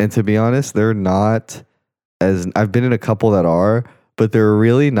to be honest, they're not as I've been in a couple that are, but they're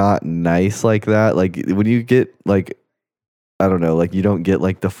really not nice like that. Like when you get like I don't know, like you don't get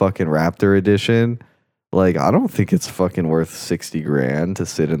like the fucking Raptor edition. Like I don't think it's fucking worth 60 grand to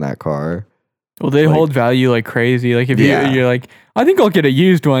sit in that car. Well, they like, hold value like crazy. Like if you're like, I think I'll get a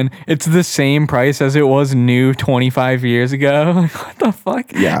used one. It's the same price as it was new 25 years ago. Like, what the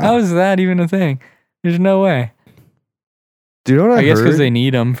fuck? Yeah. How is that even a thing? There's no way. Do you know what I guess heard? Because they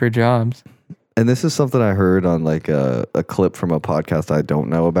need them for jobs. And this is something I heard on like a clip from a podcast I don't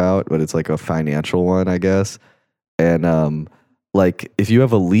know about, but it's like a financial one, I guess. And like if you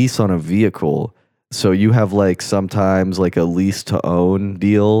have a lease on a vehicle, so you have like sometimes like a lease to own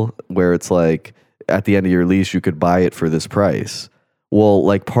deal where it's like at the end of your lease you could buy it for this price. Well,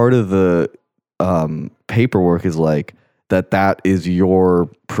 like part of the paperwork is like that is your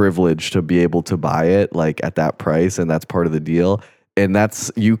privilege to be able to buy it like at that price, and that's part of the deal. And that's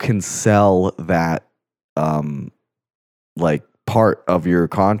you can sell that like part of your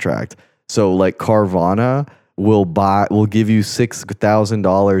contract. So like Carvana will give you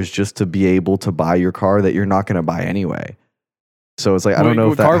 $6,000 just to be able to buy your car that you're not going to buy anyway. So it's like I don't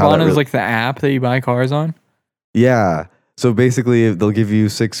know if that Carvana is like the app that you buy cars on. Yeah. So basically, they'll give you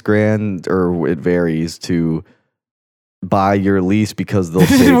 $6,000, or it varies, to buy your lease because they'll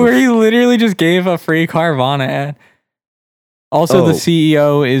save. Where he literally just gave a free Carvana ad. Also, the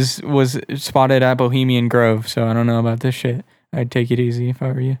CEO was spotted at Bohemian Grove, so I don't know about this shit. I'd take it easy if I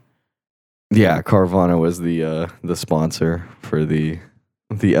were you. Yeah, Carvana was the sponsor for the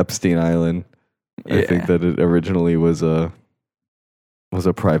Epstein Island. Yeah. I think that it originally was a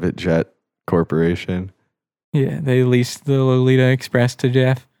private jet corporation. Yeah, they leased the Lolita Express to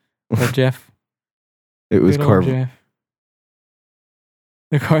Jeff. Jeff. It was Jeff.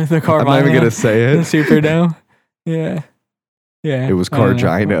 The Carvana. I'm not even gonna say it. The Superdome. Yeah. Yeah. It was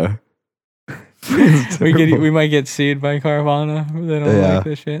Cargina. We might get sued by Carvana. They don't like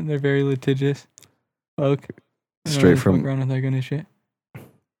this shit. They're very litigious. Straight from around with that kind of shit.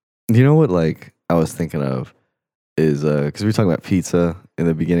 You know what? Like I was thinking of is because we were talking about pizza in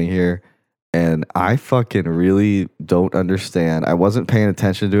the beginning here, and I fucking really don't understand. I wasn't paying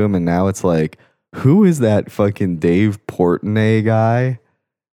attention to him, and now it's like, who is that fucking Dave Portnoy guy?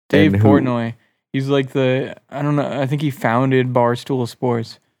 Dave Portnoy. He's like I don't know. I think he founded Barstool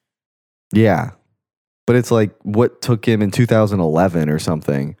Sports. Yeah. But it's like what took him in 2011 or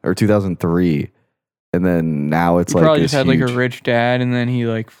something, or 2003. And then now it's like probably just had like a rich dad, and then he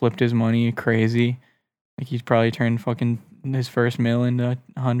like flipped his money crazy. Like he's probably turned fucking his first mill into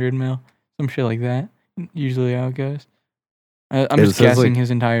 100 mil. Some shit like that. Usually how it goes. I'm just guessing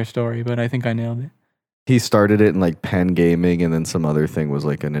his entire story, but I think I nailed it. He started it in like Penn Gaming, and then some other thing was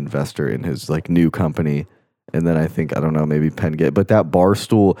like an investor in his like new company. And then I think, I don't know, maybe Penn but that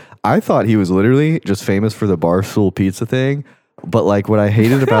Barstool, I thought he was literally just famous for the Barstool pizza thing. But like what I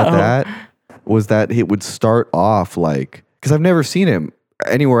hated about that was that it would start off like, because I've never seen him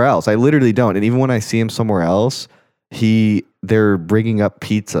anywhere else. I literally don't. And even when I see him somewhere else, they're bringing up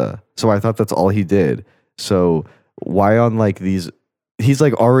pizza. So I thought that's all he did. So why on like these, he's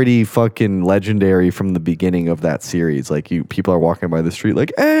like already fucking legendary from the beginning of that series. Like people are walking by the street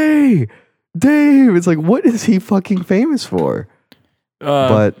like, hey, Dave. It's like, what is he fucking famous for?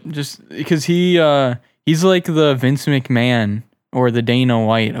 But just because he's like the Vince McMahon or the Dana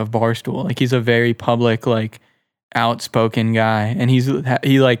White of Barstool. Like he's a very public, like outspoken guy, and he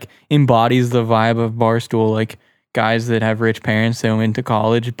like embodies the vibe of Barstool, like guys that have rich parents that went to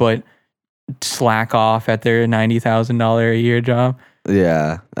college but slack off at their $90,000 a year job.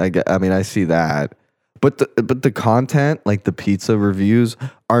 Yeah, I mean I see that. But the content, like the pizza reviews,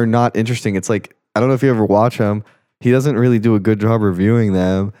 are not interesting. It's like, I don't know if you ever watch him. He doesn't really do a good job reviewing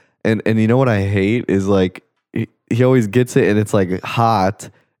them. And you know what I hate is like, he always gets it and it's like hot,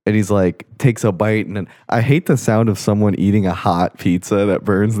 and he's like, takes a bite. And I hate the sound of someone eating a hot pizza that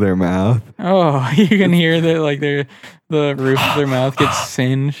burns their mouth. Oh, you can hear that like the roof of their mouth gets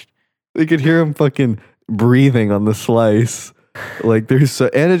singed. You could hear him fucking breathing on the slice. Like and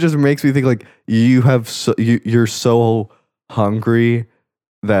it just makes me think like you're so hungry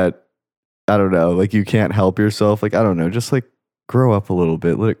that I don't know, like you can't help yourself. Like I don't know, just like grow up a little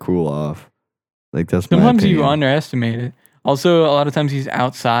bit, let it cool off. Like that's sometimes you underestimate it. Also, a lot of times he's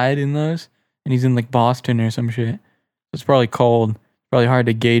outside in those, and he's in like Boston or some shit. It's probably cold. Probably hard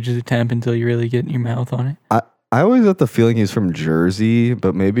to gauge the temp until you really get your mouth on it. I always got the feeling he's from Jersey,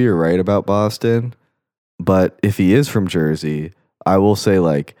 but maybe you're right about Boston. But if he is from Jersey, I will say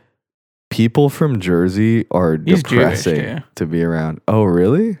like people from Jersey are He's depressing Jewish, to be around. Oh,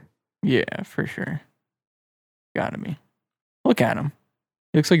 really? Yeah, for sure. Gotta be. Look at him.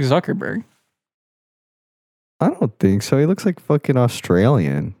 He looks like Zuckerberg. I don't think so. He looks like fucking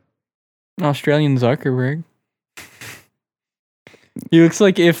Australian. Australian Zuckerberg. He looks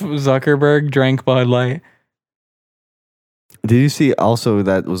like if Zuckerberg drank Bud Light. Did you see also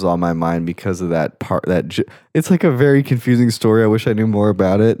that was on my mind because of that part it's like a very confusing story. I wish I knew more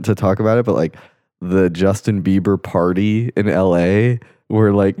about it to talk about it, but like the Justin Bieber party in LA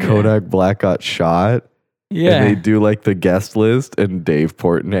where like Kodak Black got shot. Yeah. And they do like the guest list and Dave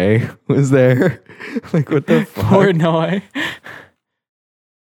Portnoy was there. Like what the fuck? Portnoy.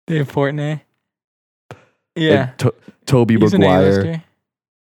 Dave Portnoy. Yeah. Toby He's an Maguire. A-lister.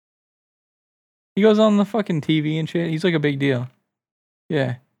 He goes on the fucking TV and shit. He's like a big deal.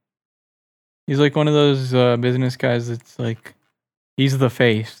 Yeah. He's like one of those business guys that's like, he's the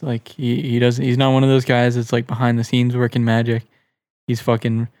face. Like he's not one of those guys that's like behind the scenes working magic. He's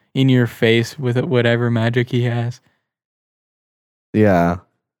fucking in your face with whatever magic he has. Yeah.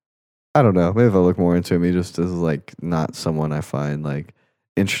 I don't know. Maybe if I look more into him, he just is like not someone I find like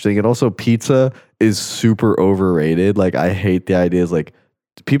interesting. And also pizza is super overrated. Like I hate the ideas like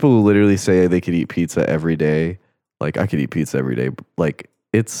people who literally say they could eat pizza every day. Like I could eat pizza every day. Like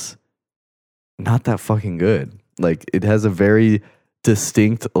it's not that fucking good. Like it has a very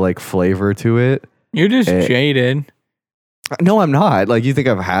distinct like flavor to it. You're just jaded. No, I'm not. Like you think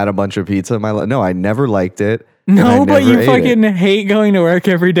I've had a bunch of pizza in my life? No, I never liked it. No, but you fucking hate going to work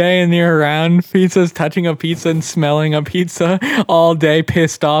every day and you're around pizzas, touching a pizza and smelling a pizza all day,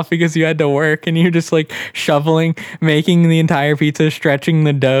 pissed off because you had to work and you're just like shoveling, making the entire pizza, stretching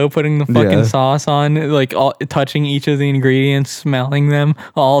the dough, putting the fucking sauce on, like touching each of the ingredients, smelling them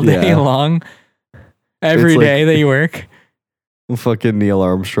all day long. Every day that you work. Fucking Neil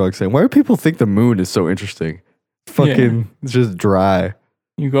Armstrong saying, why do people think the moon is so interesting? Fucking, it's just dry.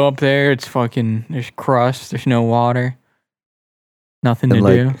 You go up there, it's fucking, there's crust, there's no water, nothing to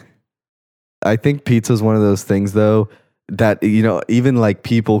do. I think pizza is one of those things, though, that, you know, even like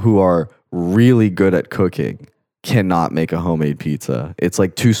people who are really good at cooking cannot make a homemade pizza. It's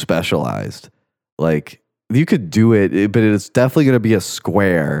like too specialized. Like, you could do it, but it's definitely going to be a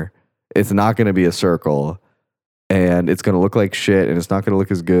square. It's not going to be a circle. And it's going to look like shit, and it's not going to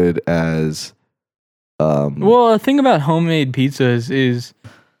look as good as... Well, the thing about homemade pizzas is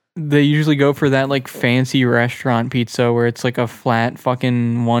they usually go for that like fancy restaurant pizza where it's like a flat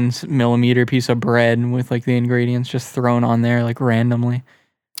fucking 1 millimeter piece of bread with like the ingredients just thrown on there like randomly.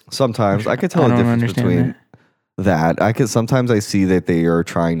 Sometimes I could tell a difference between that. Sometimes I see that they are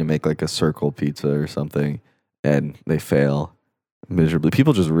trying to make like a circle pizza or something and they fail miserably.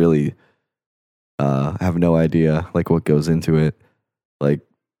 People just really have no idea like what goes into it. Like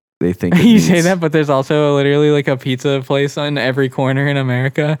they think you say that, but there's also literally like a pizza place on every corner in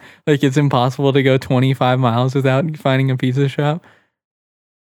America. Like it's impossible to go 25 miles without finding a pizza shop.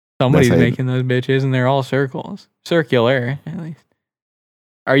 Somebody's making those bitches, and they're all circles, circular at least.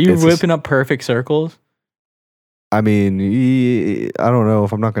 Are you whipping up perfect circles? I mean, I don't know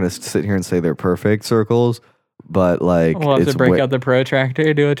if I'm not going to sit here and say they're perfect circles, but like we'll have to break out the protractor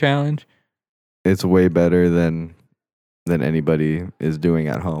to do a challenge. It's way better than anybody is doing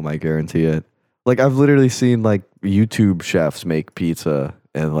at home. I guarantee it. Like I've literally seen like YouTube chefs make pizza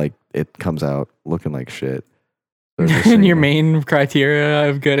and like it comes out looking like shit. And your main criteria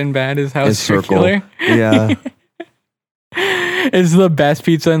of good and bad is how it's circular. Yeah. It's the best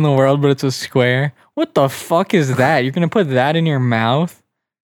pizza in the world, but it's a square. What the fuck is that? You're going to put that in your mouth?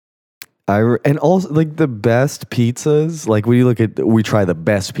 And also like the best pizzas, like when you look at, we try the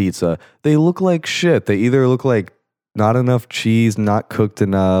best pizza, they look like shit. They either look like not enough cheese, not cooked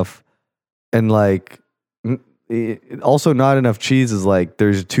enough, and like also not enough cheese is like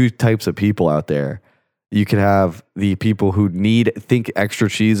there's two types of people out there. You can have the people who think extra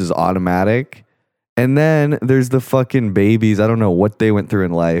cheese is automatic, and then there's the fucking babies. I don't know what they went through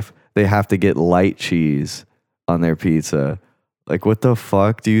in life. They have to get light cheese on their pizza. Like what the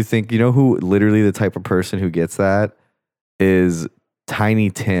fuck do you think? You know who literally the type of person who gets that is Tiny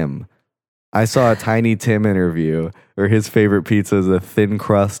Tim. I saw a Tiny Tim interview where his favorite pizza is a thin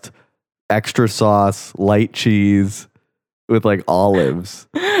crust, extra sauce, light cheese with like olives.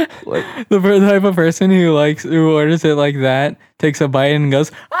 Like the type of person who orders it like that, takes a bite and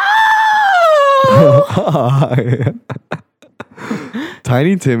goes, "Oh!"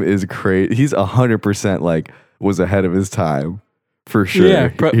 Tiny Tim is crazy. He's 100% like was ahead of his time for sure.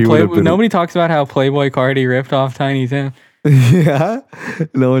 Yeah, nobody talks about how Playboy Cardi ripped off Tiny Tim. Yeah,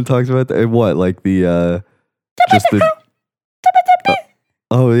 no one talks about that. What, like the just the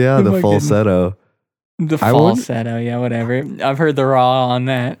Oh yeah, the Fucking- falsetto. The I wouldn't- falsetto, yeah, whatever. I've heard the raw on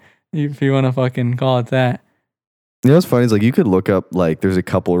that. If you want to fucking call it that. You know what's funny is like you could look up like there's a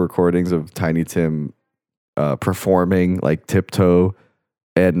couple recordings of Tiny Tim performing like Tiptoe,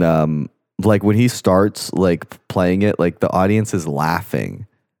 and like when he starts like playing it, like the audience is laughing.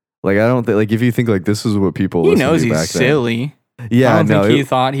 Like I don't think like if you think like this is what people He listen knows to he's back silly. then. Yeah, I don't no, think he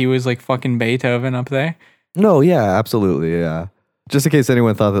thought he was like fucking Beethoven up there. no, yeah, absolutely, yeah. Just in case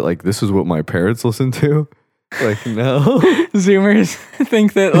anyone thought that like this is what my parents listen to, like no. Zoomers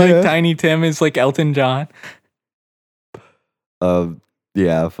think that like Yeah. Tiny Tim is like Elton John.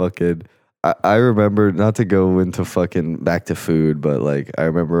 Yeah, fucking. I remember not to go into fucking back to food, but like I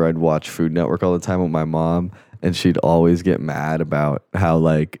remember I'd watch Food Network all the time with my mom, and she'd always get mad about how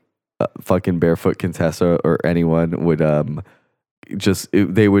like fucking Barefoot Contessa or anyone would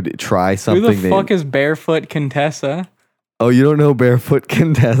they would try something. Who the fuck is Barefoot Contessa? Oh, you don't know Barefoot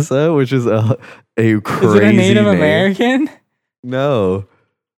Contessa, which is a crazy. Is it a Native name. American? No.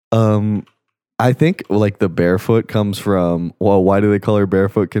 I think like the barefoot comes from, well, why do they call her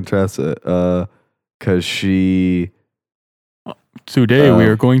Barefoot Contessa? Because she. Today we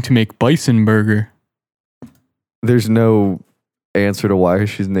are going to make bison burger. There's no answer to why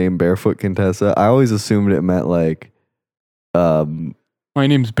she's named Barefoot Contessa. I always assumed it meant like. My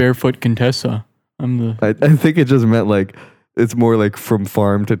name's Barefoot Contessa. I'm the. I think it just meant like it's more like from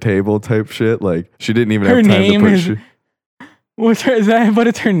farm to table type shit. Like she didn't even Her have time name to put. is. What's her? Is that? But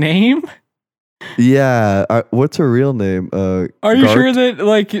it's her name. Yeah. What's her real name? Are you sure that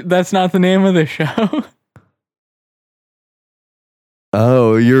like that's not the name of the show?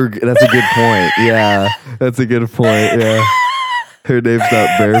 Oh, that's a good point. Yeah, that's a good point. Yeah, her name's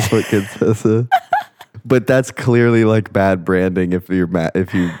not Barefoot Contessa, but that's clearly like bad branding if you're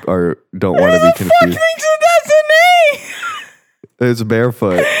if you don't want to be confused. Who the fuck thinks that that's a name? It's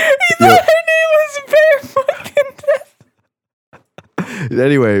Barefoot. He thought her name was Barefoot Contessa.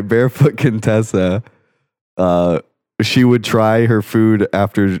 Anyway, Barefoot Contessa, she would try her food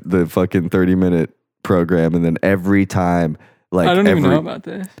after the fucking 30-minute program, and then every time, like I don't even know about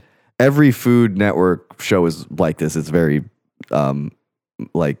this. Every Food Network show is like this. It's very the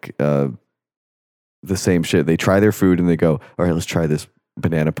same shit. They try their food and they go, all right, let's try this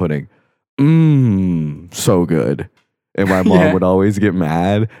banana pudding. So good. And my mom would always get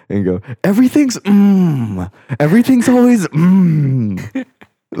mad and go, everything's always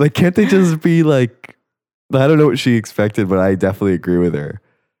Like, can't they just be like, I don't know what she expected, but I definitely agree with her.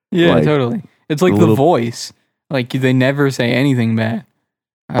 Yeah, Like, totally. It's like The Voice. Like they never say anything bad.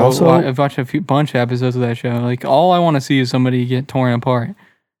 I've watched a bunch of episodes of that show. Like all I want to see is somebody get torn apart.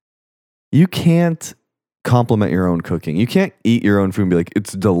 You can't compliment your own cooking. You can't eat your own food and be like,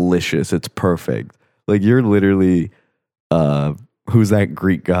 it's delicious, it's perfect. Like you're literally, who's that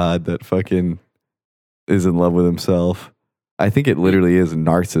Greek god that fucking is in love with himself? I think it literally is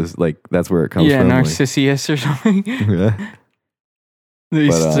Narcissus. Like that's where it comes from. Yeah, Narcissus or something. Yeah.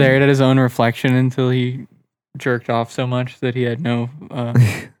 He stared at his own reflection until he jerked off so much that he had no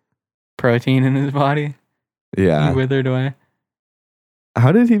protein in his body. Yeah. He withered away.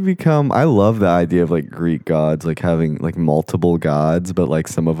 How did he become? I love the idea of like Greek gods, like having like multiple gods, but like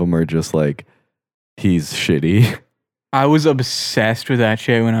some of them are just like, he's shitty. I was obsessed with that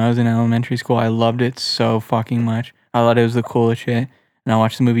shit when I was in elementary school. I loved it so fucking much. I thought it was the coolest shit. And I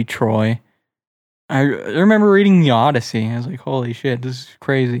watched the movie Troy. I remember reading the Odyssey. I was like, holy shit, this is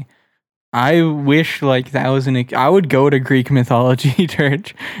crazy. I wish like that was I would go to Greek mythology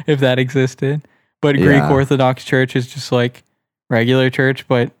church if that existed. But Greek Orthodox church is just like regular church,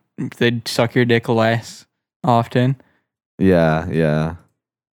 but they'd suck your dick less often. Yeah, yeah.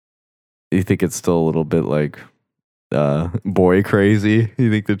 You think it's still a little bit like boy crazy?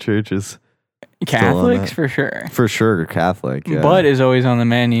 You think the church is Catholics for sure. For sure, Catholic. Yeah. Butt is always on the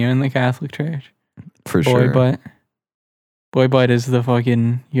menu in the Catholic church. For sure. Boy butt is the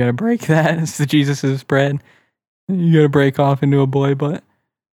fucking, you gotta break that. It's the Jesus's bread. You gotta break off into a boy butt.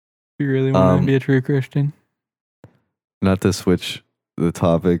 If you really want to be a true Christian. Not to switch the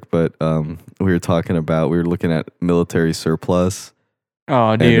topic, but we were looking at military surplus.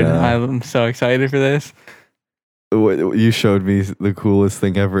 Oh, dude, I'm so excited for this. You showed me the coolest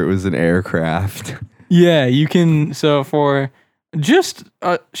thing ever. It was an aircraft. Yeah, you can. So for just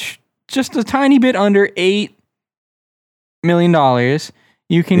a tiny bit under $8 million,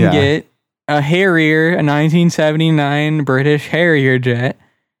 you can get a Harrier, a 1979 British Harrier jet,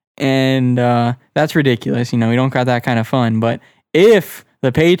 and that's ridiculous. You know, we don't got that kind of fun. But if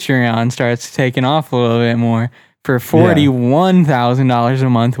the Patreon starts taking off a little bit more, for $41,000 a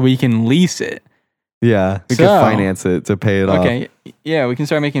month, we can lease it. Yeah, we could finance it to pay it off. Okay, yeah, we can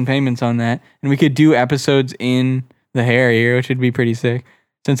start making payments on that, and we could do episodes in the Harrier, which would be pretty sick.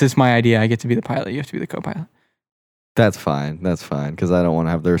 Since it's my idea, I get to be the pilot. You have to be the co-pilot. That's fine. That's fine because I don't want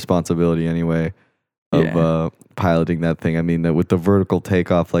to have the responsibility anyway of piloting that thing. I mean, with the vertical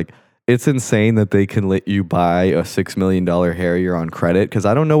takeoff, like it's insane that they can let you buy a $6 million Harrier on credit because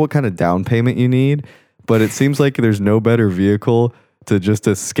I don't know what kind of down payment you need, but it seems like there's no better vehicle to just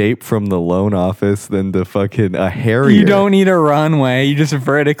escape from the loan office than to fucking a Harrier. You don't need a runway. You just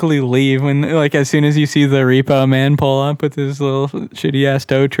vertically leave when, like, as soon as you see the repo man pull up with his little shitty ass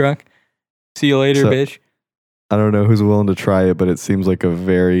tow truck. See you later, bitch. I don't know who's willing to try it, but it seems like a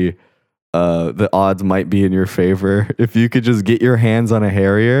very, the odds might be in your favor. If you could just get your hands on a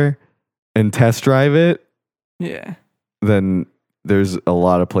Harrier and test drive it, then there's a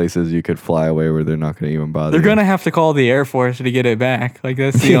lot of places you could fly away where they're not going to even bother. They're going to have to call the Air Force to get it back. Like,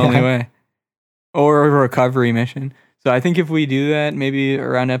 that's the only way. Or a recovery mission. So I think if we do that, maybe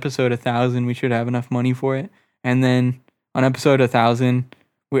around episode 1,000, we should have enough money for it. And then on episode 1,000,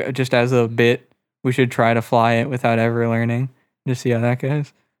 just as a bit, we should try to fly it without ever learning. Just see how that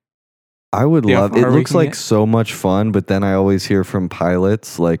goes. I would love it. It looks like so much fun, but then I always hear from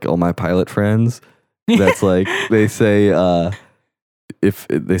pilots, like all my pilot friends, that's like, they say,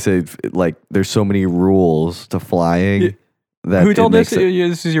 like there's so many rules to flying that who told this?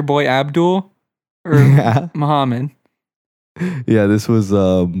 This is your boy Abdul or Muhammad? Yeah, this was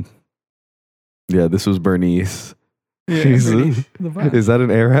Bernice. Yeah, Bernice. Is that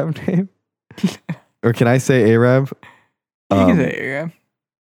an Arab name? Or can I say Arab? You can say Arab.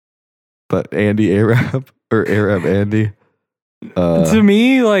 But Andy Arab or Arab Andy. To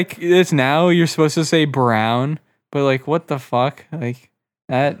me, like it's now you're supposed to say brown, but like what the fuck? Like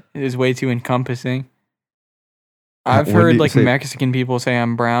that is way too encompassing. I've heard like Mexican people say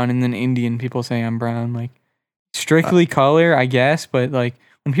I'm brown and then Indian people say I'm brown. Like strictly color, I guess, but like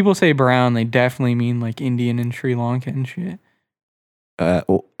when people say brown, they definitely mean like Indian and Sri Lanka and shit.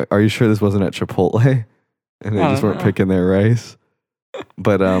 Are you sure this wasn't at Chipotle? And they just weren't picking their rice?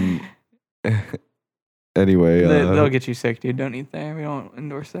 But anyway. They'll get you sick, dude. Don't eat there. We don't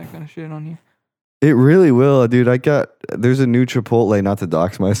endorse that kind of shit on you. It really will, dude. There's a new Chipotle, not to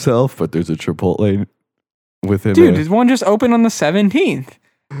dox myself, but there's a Chipotle within. Dude, there's one just open on the 17th.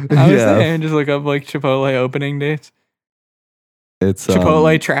 I was there and just look up like Chipotle opening dates. It's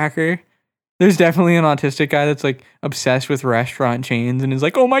Chipotle tracker. There's definitely an autistic guy that's like obsessed with restaurant chains and is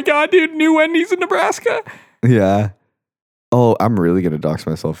like, oh my God, dude, new Wendy's in Nebraska. Yeah. Oh, I'm really going to dox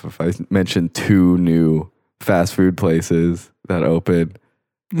myself if I mention 2 new fast food places that opened.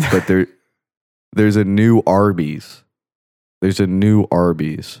 But there's a new Arby's. There's a new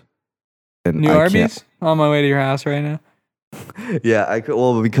Arby's. And new Arby's? On my way to your house right now. Yeah,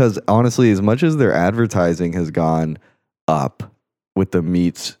 because honestly, as much as their advertising has gone up with the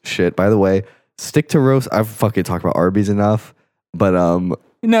meats shit. By the way, stick to roast. I've fucking talked about Arby's enough, but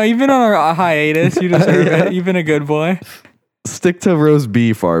no, you've been on a hiatus. You deserve it. You've been a good boy. Stick to roast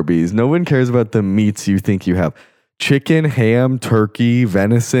beef Arby's. No one cares about the meats you think you have. Chicken, ham, turkey,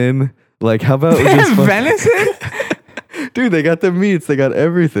 venison. Like, how about just venison? Dude, they got the meats. They got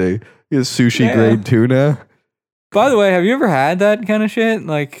everything. You have sushi grade tuna. By the way, have you ever had that kind of shit?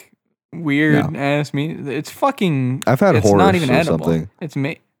 Like weird ass meat. It's fucking. I've had horse not even or edible. Something.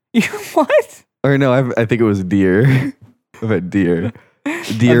 It's what? Or no, I think it was deer. I've had deer. Deer I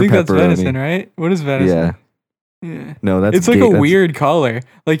think pepperoni. That's venison, right? What is venison? Yeah. No, that's it's like a weird color.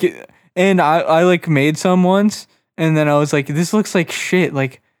 Like, and I like made some once, and then I was like, this looks like shit.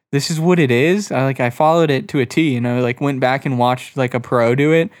 Like, this is what it is. I followed it to a T, and I like went back and watched like a pro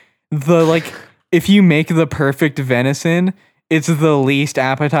do it. If you make the perfect venison, it's the least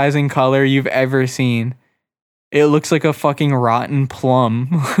appetizing color you've ever seen. It looks like a fucking rotten plum.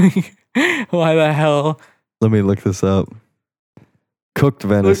 Why the hell? Let me look this up. Cooked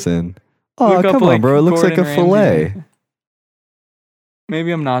venison. Oh, come on, bro. It looks like a fillet.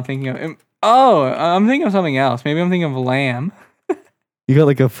 Maybe I'm not thinking of... I'm thinking of something else. Maybe I'm thinking of lamb. You got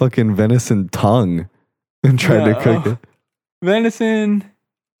like a fucking venison tongue and tried to cook it. Venison...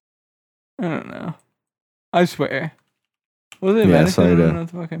 I don't know. I swear. Was it venison? I don't know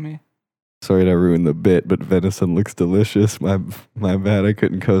what the fuck I mean. Sorry to ruin the bit, but venison looks delicious. My bad. I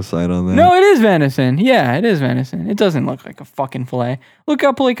couldn't co-sign on that. No, it is venison. Yeah, it is venison. It doesn't look like a fucking fillet. Look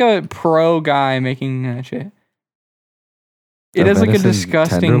up like a pro guy making that shit. It has like a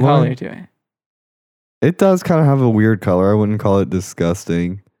disgusting color to it. It does kind of have a weird color. I wouldn't call it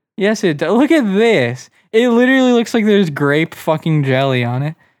disgusting. Yes, it does. Look at this. It literally looks like there's grape fucking jelly on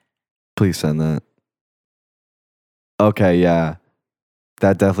it. Please send that. Okay, yeah.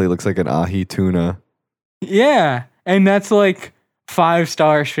 That definitely looks like an ahi tuna. Yeah, and that's like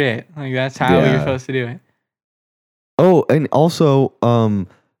 5-star shit. Like that's how you're supposed to do it. Oh, and also,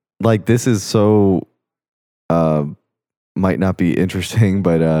 like this is so, might not be interesting,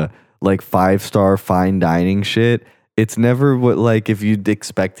 but like 5-star fine dining shit. It's never what like if you'd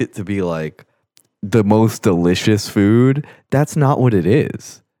expect it to be like the most delicious food. That's not what it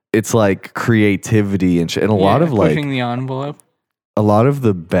is. It's like creativity and shit, and a lot of like pushing the envelope. A lot of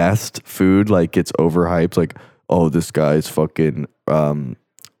the best food like gets overhyped. Like, oh, this guy's fucking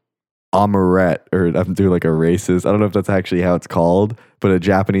omelette, or I'm doing like a racist. I don't know if that's actually how it's called, but a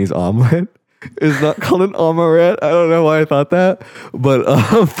Japanese omelet is not called an omelette. I don't know why I thought that, but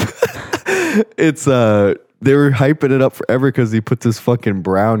it's they were hyping it up forever because he put this fucking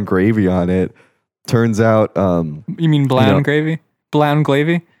brown gravy on it. Turns out, you mean brown gravy? Brown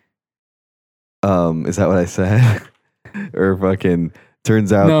gravy? Is that what I said? Or fucking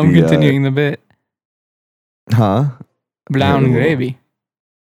turns out. No, I'm continuing the bit. Huh? Brown gravy.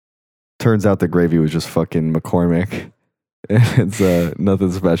 Turns out the gravy was just fucking McCormick. It's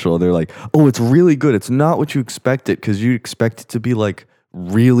nothing special. They're like, oh, it's really good. It's not what you expect it, because you expect it to be like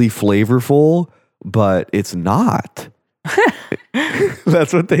really flavorful, but it's not.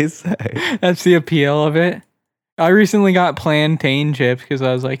 That's what they say. That's the appeal of it. I recently got plantain chips because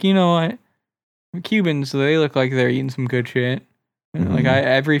I was like, you know what? Cubans, they look like they're eating some good shit. Mm-hmm. Like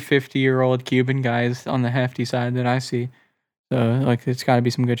every 50-year-old Cuban guy is on the hefty side that I see. So like it's got to be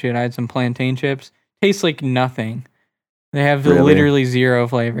some good shit. I had some plantain chips. Tastes like nothing. They have literally zero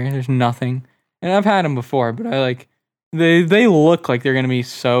flavor. There's nothing. And I've had them before, but I like they look like they're gonna be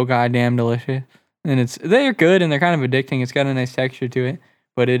so goddamn delicious. And they're good and they're kind of addicting. It's got a nice texture to it,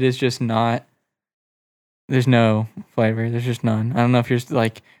 but it is just not. There's no flavor. There's just none. I don't know if you're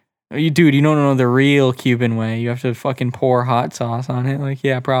like, you don't know the real Cuban way. You have to fucking pour hot sauce on it. Like,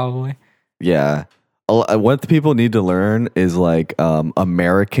 yeah, probably. Yeah. What the people need to learn is like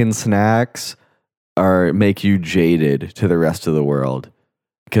American snacks make you jaded to the rest of the world,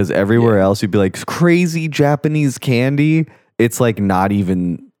 because everywhere else you'd be like crazy Japanese candy. It's like not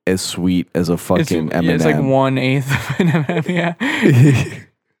even as sweet as a fucking M&M. It's like 1/8 of an M&M. Yeah.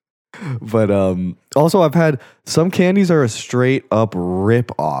 But also I've had some candies are a straight up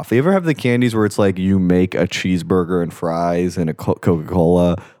rip off. You ever have the candies where it's like you make a cheeseburger and fries and a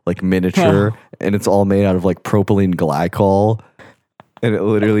Coca-Cola like miniature, and it's all made out of like propylene glycol, and it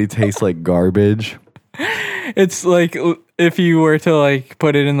literally tastes like garbage? It's like if you were to like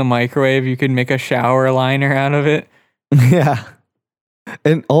put it in the microwave, you could make a shower liner out of it. Yeah.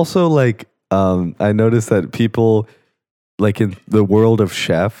 And also like I noticed that people like in the world of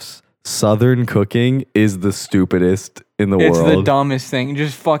chefs, Southern cooking is the stupidest in the world. It's the dumbest thing.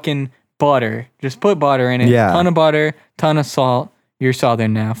 Just fucking butter. Just put butter in it. Yeah. Ton of butter, ton of salt. You're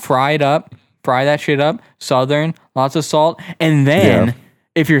Southern now. Fry it up. Fry that shit up. Southern. Lots of salt. And then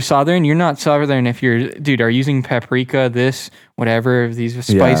if you're Southern, you're not Southern if you're, are you using paprika, this, whatever, these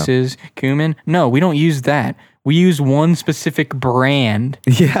spices, cumin? No, we don't use that. We use one specific brand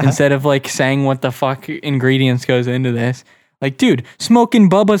instead of like saying what the fuck ingredients goes into this. Like, dude, Smoking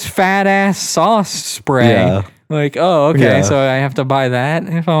Bubba's fat ass sauce spray. Yeah. Like, oh, okay, so I have to buy that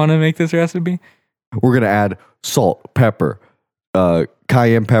if I want to make this recipe. We're gonna add salt, pepper,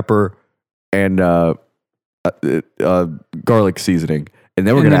 cayenne pepper, and garlic seasoning, and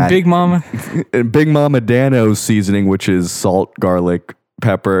then we're gonna add Big Mama and Big Mama Dano's seasoning, which is salt, garlic,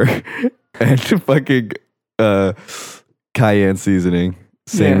 pepper, and fucking cayenne seasoning.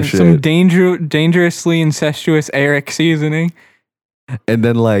 Same shit. Some dangerously incestuous Eric seasoning. And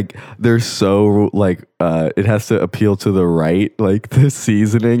then like they're so like it has to appeal to the right. Like the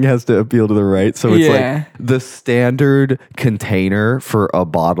seasoning has to appeal to the right. So it's like the standard container for a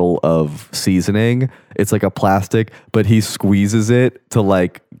bottle of seasoning. It's like a plastic, but he squeezes it to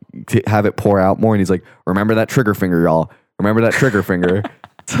like to have it pour out more. And he's like, remember that trigger finger, y'all. Remember that trigger finger.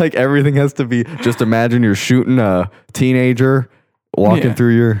 It's like everything has to be, just imagine you're shooting a teenager walking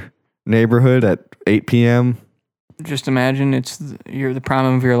through your neighborhood at 8 p.m. Just imagine you're the prime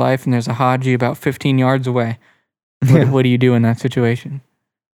of your life and there's a Haji about 15 yards away. What do you do in that situation?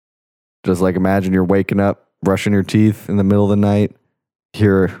 Just like imagine you're waking up, brushing your teeth in the middle of the night,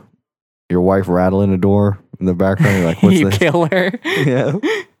 hear your wife rattling a door in the background. You're like, what's you this? Kill her. Yeah.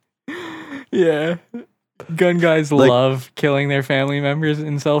 Yeah. Gun guys love killing their family members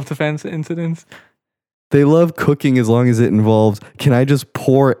in self-defense incidents. They love cooking as long as it involves, can I just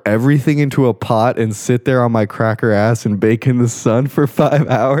pour everything into a pot and sit there on my cracker ass and bake in the sun for 5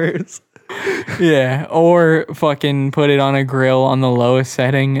 hours? Yeah, or fucking put it on a grill on the lowest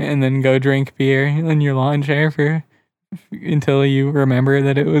setting and then go drink beer in your lawn chair for until you remember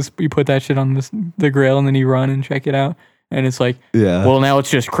that you put that shit on the grill and then you run and check it out. And it's like, well, now it's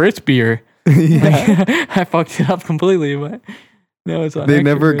just crispier. Yeah. I fucked it up completely, but no, it's on. They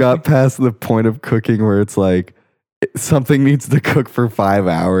never got past the point of cooking where it's like something needs to cook for 5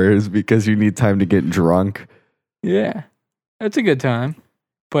 hours because you need time to get drunk. Yeah, that's a good time,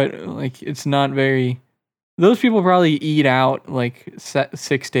 but like it's not very. Those people probably eat out like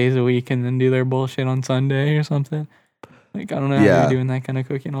 6 days a week and then do their bullshit on Sunday or something. Like I don't know how they're doing that kind of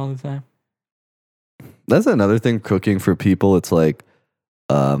cooking all the time. That's another thing. Cooking for people, it's like,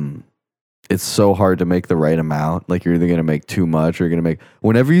 it's so hard to make the right amount. Like you're either gonna make too much or you're gonna make.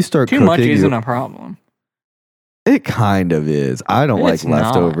 Whenever you start too cooking, much isn't a problem. It kind of is. I don't like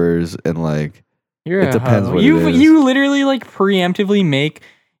leftovers and like. It depends what it is. You literally like preemptively make.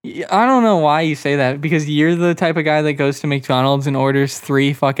 I don't know why you say that because you're the type of guy that goes to McDonald's and orders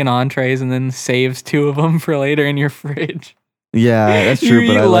 3 fucking entrees and then saves 2 of them for later in your fridge. Yeah, that's true.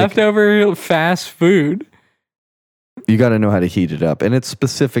 But I leftover fast food. You got to know how to heat it up, and it's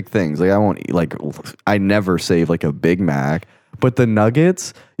specific things. Like I won't eat, like I never save like a Big Mac, but the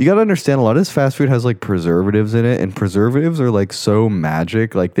nuggets. You got to understand a lot of this fast food has like preservatives in it, and preservatives are like so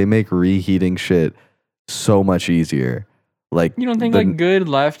magic. Like they make reheating shit so much easier. Like you don't think like good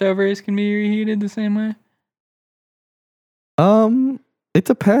leftovers can be reheated the same way? It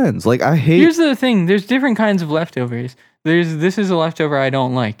depends. Like I hate. Here's the thing. There's different kinds of leftovers. This is a leftover I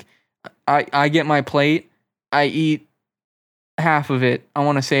don't like. I get my plate. I eat half of it. I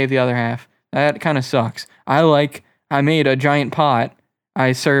want to save the other half. That kind of sucks. I made a giant pot.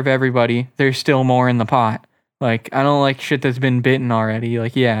 I serve everybody. There's still more in the pot. Like, I don't like shit that's been bitten already.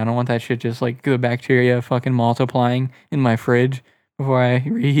 Like, yeah, I don't want that shit just like the bacteria fucking multiplying in my fridge before I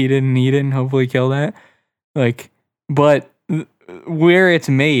reheat it and eat it and hopefully kill that. Like, but where it's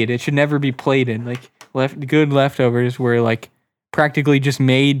made, it should never be plated. Like, good leftovers were like practically just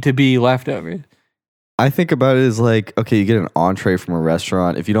made to be leftovers. I think about it as like, okay, you get an entree from a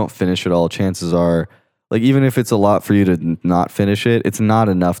restaurant. If you don't finish it all, chances are, like, even if it's a lot for you to not finish it, it's not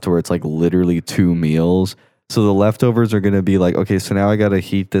enough to where it's like literally 2 meals. So the leftovers are going to be like, okay, so now I got to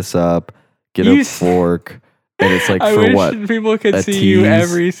heat this up, get a fork, and it's like, for what? I wish people could see you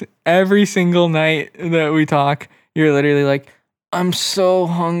every single night that we talk. You're literally like, I'm so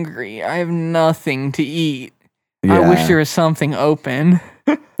hungry. I have nothing to eat. Yeah. I wish there was something open.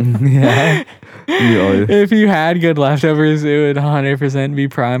 Yeah. If you had good leftovers, it would 100% be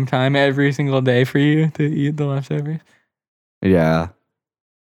prime time every single day for you to eat the leftovers. Yeah.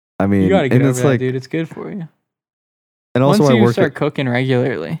 I mean, you gotta get over that, dude. It's good for you. And also, once you start cooking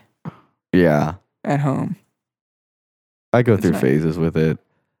regularly. Yeah. At home. I go through phases with it.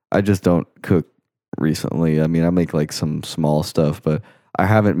 I just don't cook recently. I mean, I make like some small stuff, but I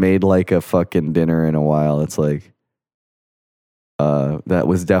haven't made like a fucking dinner in a while. It's like, that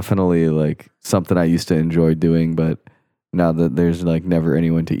was definitely like something I used to enjoy doing, but now that there's like never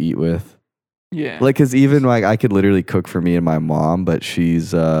anyone to eat with. Yeah. Like, cause even like I could literally cook for me and my mom, but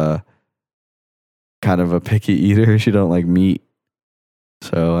she's kind of a picky eater. She don't like meat,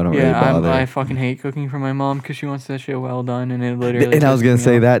 so I don't really bother. I fucking hate cooking for my mom because she wants that shit well done, and it literally. And I was gonna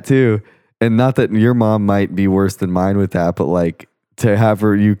say that too, and not that your mom might be worse than mine with that, but like to have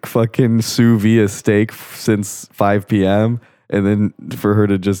you fucking sous vide a steak since 5 p.m. and then for her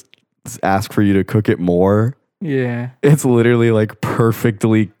to just ask for you to cook it more. Yeah. It's literally like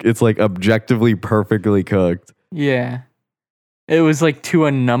it's like objectively perfectly cooked. Yeah. It was like to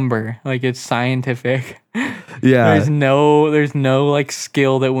a number. Like it's scientific. Yeah. There's no like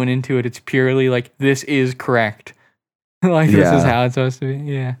skill that went into it. It's purely like this is correct. Like this is how it's supposed to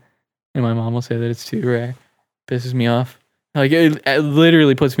be. Yeah. And my mom will say that it's too rare. Pisses me off. Like it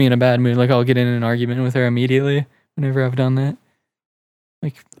literally puts me in a bad mood. Like I'll get in an argument with her immediately whenever I've done that.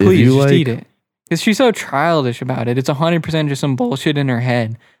 Like please just eat it. Because she's so childish about it. It's 100% just some bullshit in her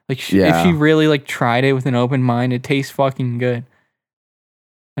head. Like if she really like tried it with an open mind, it tastes fucking good.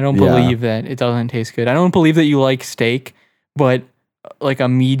 I don't believe that it doesn't taste good. I don't believe that you like steak, but like a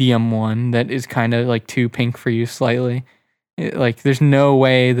medium one that is kind of like too pink for you slightly. Like there's no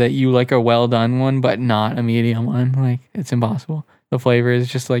way that you like a well done one, but not a medium one. Like it's impossible. The flavor is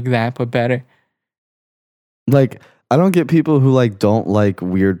just like that, but better. Like I don't get people who like don't like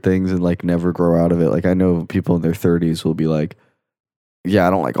weird things and like never grow out of it. Like I know people in their 30s will be like, yeah, I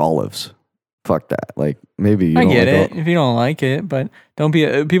don't like olives. Fuck that. Like maybe you I don't get like it if you don't like it, but don't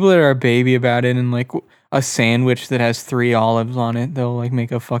be people that are a baby about it and like a sandwich that has 3 olives on it, they'll like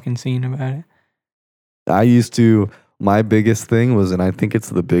make a fucking scene about it. My biggest thing was, and I think it's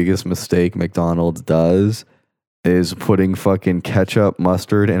the biggest mistake McDonald's does, is putting fucking ketchup,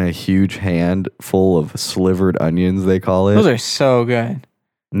 mustard, and a huge hand full of slivered onions, they call it. Those are so good.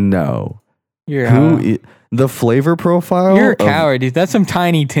 No. You're the flavor profile? You're a coward, dude. That's some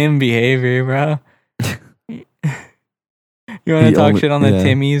Tiny Tim behavior, bro. You want to talk shit on the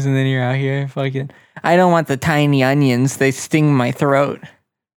Timmies, and then you're out here fucking, I don't want the tiny onions. They sting my throat.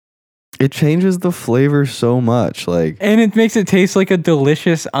 It changes the flavor so much. And it makes it taste like a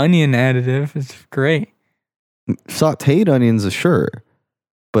delicious onion additive. It's great. Sauteed onions, sure.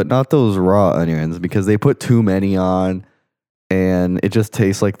 But not those raw onions, because they put too many on, and it just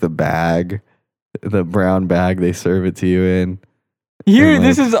tastes like the bag. The brown bag they serve it to you in.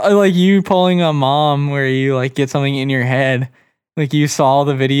 This is like you pulling a mom where you like get something in your head. Like you saw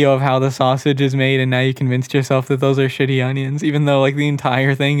the video of how the sausage is made and now you convinced yourself that those are shitty onions, even though like the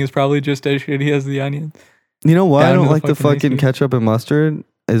entire thing is probably just as shitty as the onion. You know why I don't like the fucking ketchup and mustard?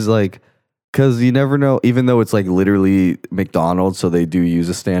 Is like, because you never know, even though it's like literally McDonald's, so they do use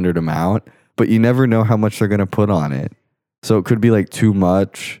a standard amount, but you never know how much they're going to put on it. So it could be like too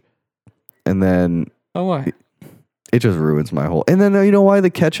much. And then what? It just ruins my whole. And then you know why?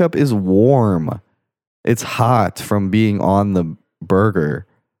 The ketchup is warm. It's hot from being on the burger.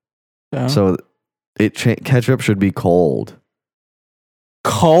 Oh. So ketchup should be cold.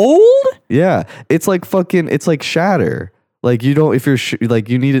 Cold? Yeah. It's like fucking, it's like shatter. Like you don't, if you're like,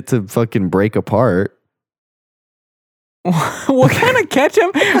 you need it to fucking break apart. What kind of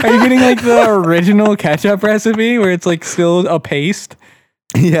ketchup? Are you getting like the original ketchup recipe where it's like still a paste?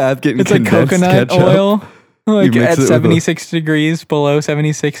 Yeah, I'm getting it's like coconut ketchup. Oil. Like at 76 degrees, below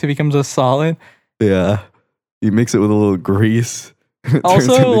 76, it becomes a solid. Yeah. You mix it with a little grease.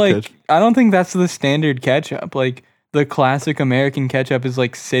 Also, like, ketchup. I don't think that's the standard ketchup. Like, the classic American ketchup is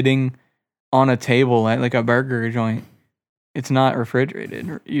like sitting on a table at like a burger joint. It's not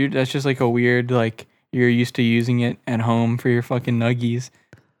refrigerated. That's just like a weird, like, you're used to using it at home for your fucking nuggies.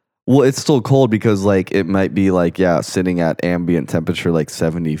 Well, it's still cold because, like, it might be, like, sitting at ambient temperature, like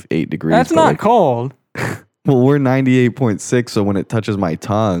 78 degrees. That's not cold. Well, we're 98.6, so when it touches my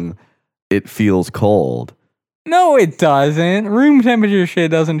tongue, it feels cold. No, it doesn't. Room temperature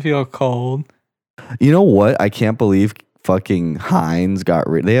shit doesn't feel cold. You know what? I can't believe fucking Heinz got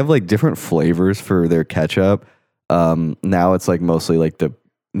rid. They have, like, different flavors for their ketchup. Now it's, like, mostly, like, the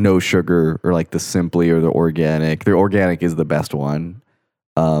no sugar or, like, the Simply or the organic. Their organic is the best one.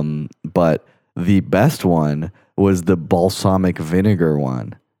 But the best one was the balsamic vinegar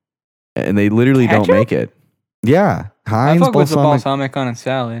one. And they literally don't make it. Yeah. Heinz I fuck with the balsamic on a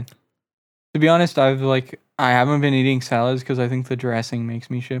salad. To be honest, I haven't been eating salads because I think the dressing makes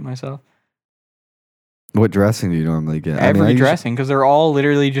me shit myself. What dressing do you normally get? Every dressing, because they're all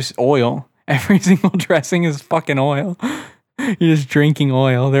literally just oil. Every single dressing is fucking oil. You're just drinking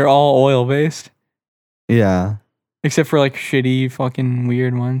oil. They're all oil based. Yeah. Except for like shitty fucking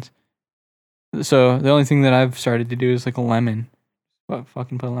weird ones. So the only thing that I've started to do is like a lemon.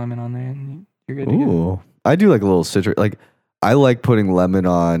 Fucking put a lemon on there and you're good to go. I do like a little citrus. Like I like putting lemon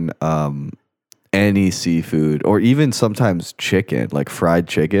on any seafood or even sometimes chicken, like fried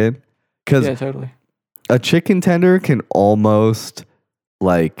chicken. Yeah, totally. A chicken tender can almost,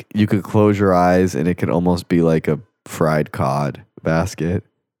 like, you could close your eyes and it can almost be like a fried cod basket.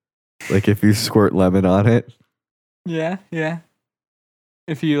 Like if you squirt lemon on it. Yeah.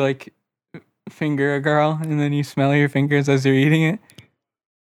 If you like finger a girl and then you smell your fingers as you're eating it.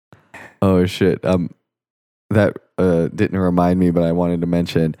 Oh shit. That didn't remind me, but I wanted to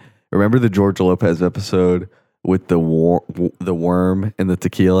mention. Remember the George Lopez episode with the worm and the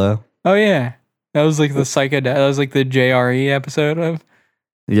tequila? Oh yeah. That was like the that was like the JRE episode of.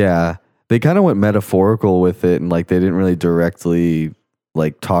 Yeah. They kind of went metaphorical with it and like they didn't really directly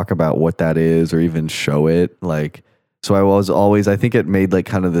like talk about what that is or even show it. Like, so I think it made like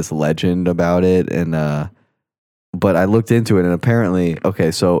kind of this legend about it. And, but I looked into it and apparently,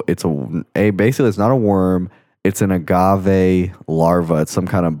 okay, so it's basically it's not a worm. It's an agave larva. It's some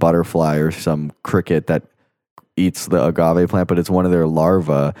kind of butterfly or some cricket that eats the agave plant, but it's one of their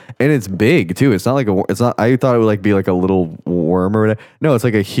larvae, and it's big too. It's not like I thought it would like be like a little worm or whatever. No, it's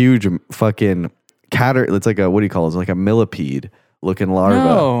like a huge fucking it's like what do you call it? It's like a millipede looking larva.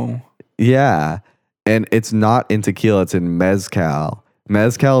 No. Yeah, and it's not in tequila. It's in mezcal.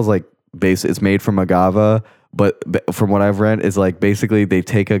 Mezcal is like it's made from agave, but from what I've read, is like basically they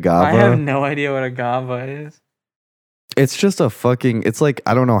take agave. I have no idea what agave is. It's just it's like,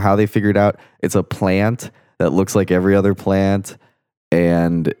 I don't know how they figured out. It's a plant that looks like every other plant,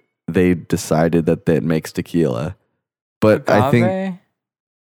 and they decided that makes tequila. But agave? I think,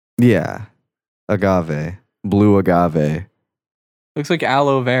 yeah, agave, blue agave. Looks like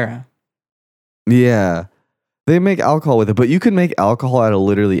aloe vera. Yeah, They make alcohol with it, but you can make alcohol out of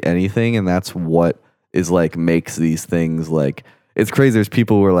literally anything, and that's what is like makes these things like. It's crazy. There's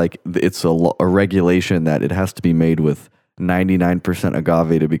people who are like, it's a regulation that it has to be made with 99%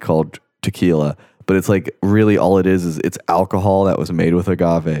 agave to be called tequila. But it's like really all it is it's alcohol that was made with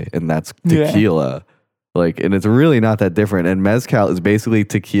agave, and that's tequila. Yeah. Like, and it's really not that different. And mezcal is basically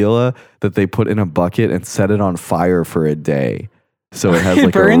tequila that they put in a bucket and set it on fire for a day. So it has like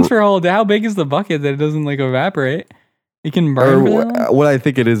it burns for a whole day. How big is the bucket that it doesn't like evaporate? It can burn. What I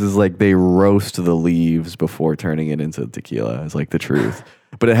think it is like they roast the leaves before turning it into tequila. Is like the truth.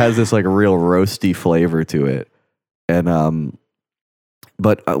 But it has this like real roasty flavor to it. And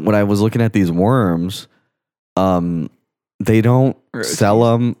but when I was looking at these worms, they don't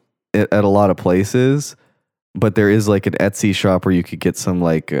sell them at a lot of places. But there is like an Etsy shop where you could get some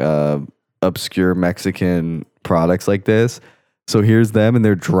like obscure Mexican products like this. So here's them, and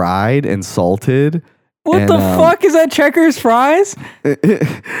they're dried and salted. What the fuck is that? Checkers fries?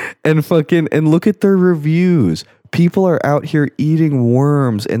 and look at their reviews. People are out here eating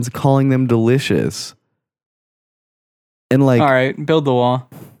worms and calling them delicious. And like, all right, build the wall.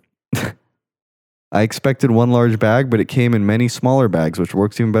 I expected one large bag, but it came in many smaller bags, which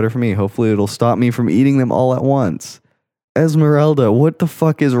works even better for me. Hopefully it'll stop me from eating them all at once. Esmeralda, what the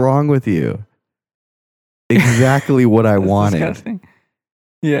fuck is wrong with you? Exactly what I wanted. Disgusting.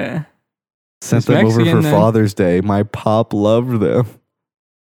 Yeah. Sent them over for Father's Day. My pop loved them.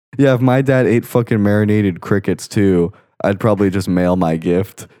 Yeah, if my dad ate fucking marinated crickets too, I'd probably just mail my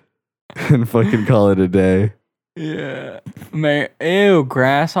gift and fucking call it a day. Yeah. Ew,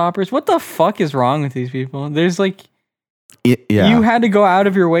 grasshoppers. What the fuck is wrong with these people? There's like... Yeah. You had to go out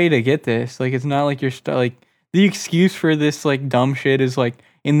of your way to get this. Like, it's not like you're... like, the excuse for this, like, dumb shit is, like,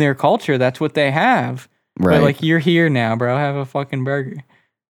 in their culture, that's what they have. Right. But, like, you're here now, bro. Have a fucking burger.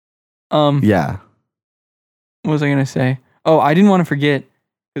 Yeah. What was I gonna say? Oh, I didn't want to forget,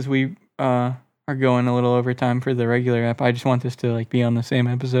 because we are going a little over time for the regular app. I just want this to, like, be on the same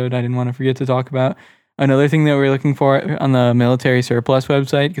episode. I didn't want to forget to talk about another thing that we're looking for on the military surplus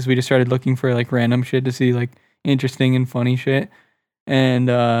website, because we just started looking for, like, random shit to see, like, interesting and funny shit.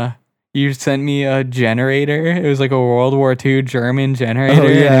 And you sent me a generator. It was like a World War II German generator. And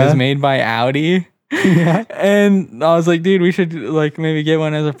it was made by Audi. Yeah. And I was like, dude, we should like maybe get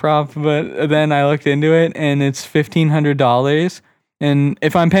one as a prop. But then I looked into it, and it's $1,500. And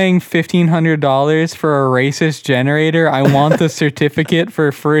if I'm paying $1,500 for a racist generator, I want the certificate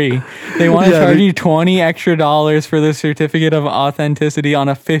for free. They want to charge you $20 extra for the certificate of authenticity on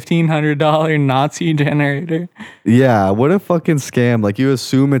a $1,500 Nazi generator. Yeah, what a fucking scam. Like, you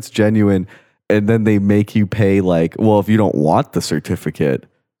assume it's genuine, and then they make you pay, like, well, if you don't want the certificate,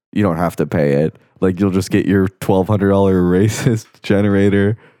 you don't have to pay it. Like, you'll just get your $1,200 racist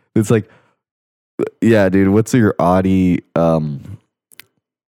generator. It's like, yeah, dude, what's your Audi...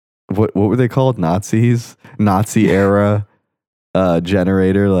 What were they called? Nazis? Nazi era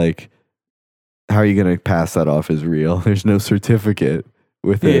generator. Like, how are you gonna pass that off as real? There's no certificate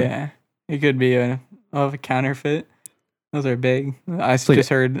with it. Yeah, it could be a counterfeit. Those are big. I just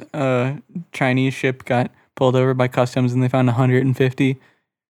heard a Chinese ship got pulled over by customs, and they found 150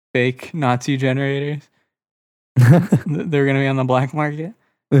 fake Nazi generators. They're gonna be on the black market.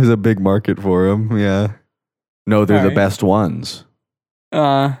 There's a big market for them. Yeah. No, they're the best ones.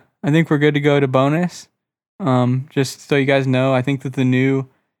 I think we're good to go to bonus. Just so you guys know, I think that the new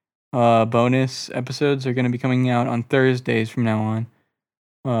bonus episodes are going to be coming out on Thursdays from now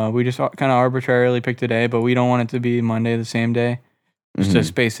on. We just kind of arbitrarily picked a day, but we don't want it to be Monday the same day. Just to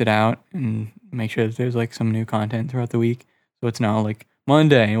space it out and make sure that there's like some new content throughout the week. So it's not like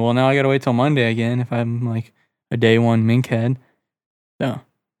Monday. Well, now I got to wait till Monday again if I'm like a day one mink head. So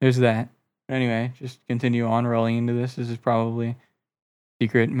there's that. But anyway, just continue on rolling into this. This is probably...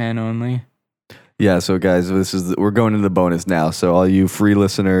 secret man only. Yeah, so guys, we're going into the bonus now. So all you free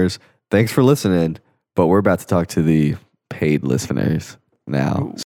listeners, thanks for listening. But we're about to talk to the paid listeners now.